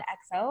Jolie Dawn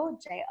XO,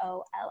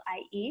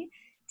 Jolie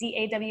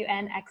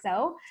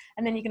DAWNXO.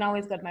 And then you can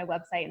always go to my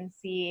website and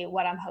see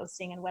what I'm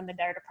hosting and when the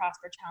Dare to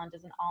Prosper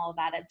challenges and all of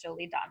that at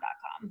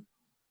joliedawn.com.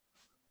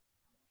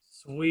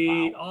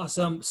 Sweet. Wow.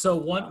 Awesome. So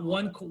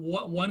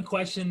one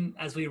question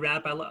as we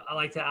wrap, I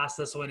like to ask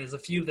this one. Is a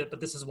few that, but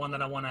this is one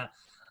that I want to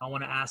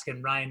ask,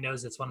 and Ryan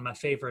knows it's one of my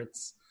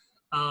favorites.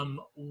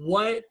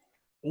 What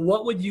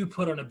would you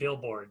put on a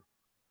billboard?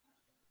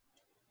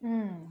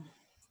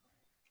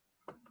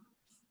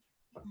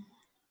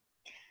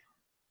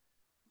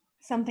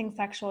 Something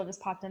sexual just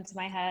popped into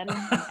my head. And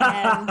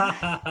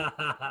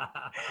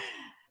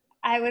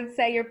I would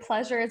say your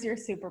pleasure is your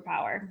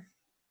superpower.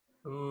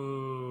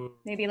 Ooh.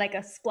 Maybe like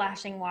a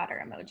splashing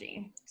water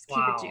emoji. Just keep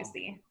it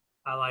juicy.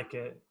 I like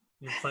it.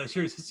 Your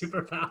pleasure is a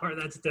superpower.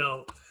 That's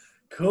dope.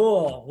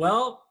 Cool.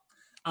 Well,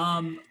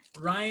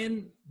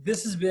 Ryan,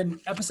 this has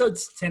been episode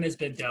 10 has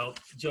been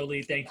dope.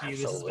 Jolie, thank you.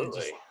 Absolutely. This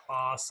has been just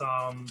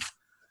awesome.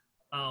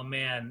 Oh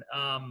man.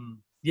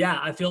 Yeah,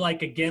 I feel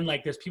like again,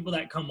 like there's people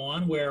that come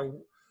on where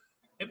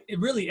it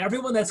really,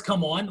 everyone that's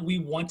come on, we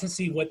want to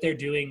see what they're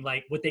doing,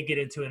 like what they get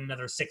into in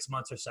another 6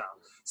 months or so.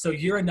 So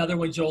you're another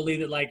one, Jolie,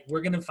 that like we're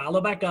going to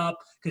follow back up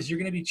because you're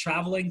going to be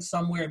traveling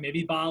somewhere,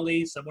 maybe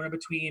Bali, somewhere in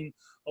between.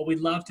 But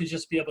we'd love to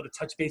just be able to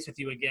touch base with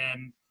you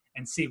again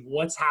and see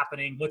what's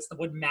happening,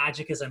 what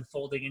magic is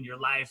unfolding in your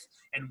life,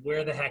 and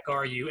where the heck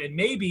are you? And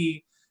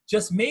maybe,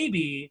 just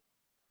maybe,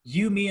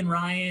 you, me, and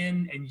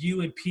Ryan, and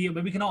you and Pia,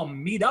 maybe we can all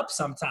meet up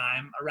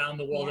sometime around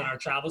the world in our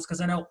travels,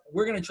 because I know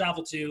we're going to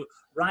travel too.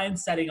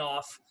 Ryan's setting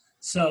off.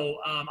 So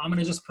I'm going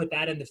to just put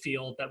that in the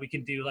field that we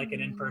can do like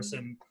an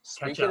in-person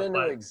catch up. Speak it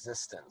into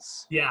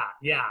existence. Yeah,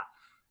 yeah.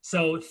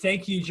 So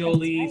thank you,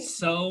 Jolie,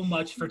 so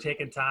much for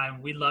taking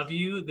time. We love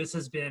you. This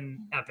has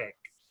been epic.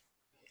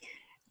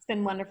 It's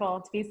been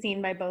wonderful to be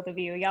seen by both of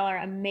you. Y'all are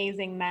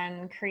amazing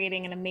men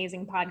creating an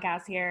amazing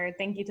podcast here.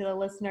 Thank you to the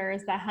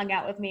listeners that hung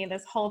out with me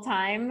this whole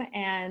time.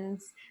 And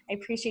I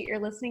appreciate your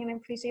listening, and I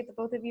appreciate the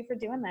both of you for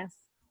doing this.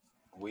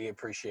 We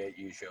appreciate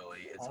you,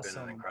 Jolie. It's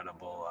been an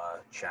incredible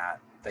chat.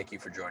 Thank you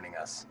for joining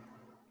us.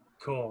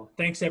 Cool.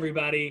 Thanks,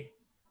 everybody.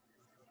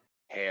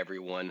 Hey,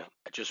 everyone.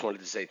 I just wanted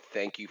to say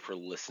thank you for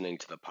listening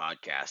to the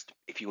podcast.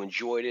 If you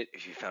enjoyed it,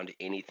 if you found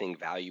anything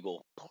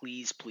valuable,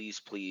 please, please,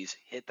 please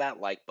hit that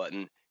like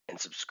button and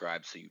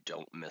subscribe so you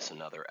don't miss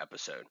another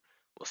episode.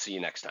 We'll see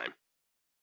you next time.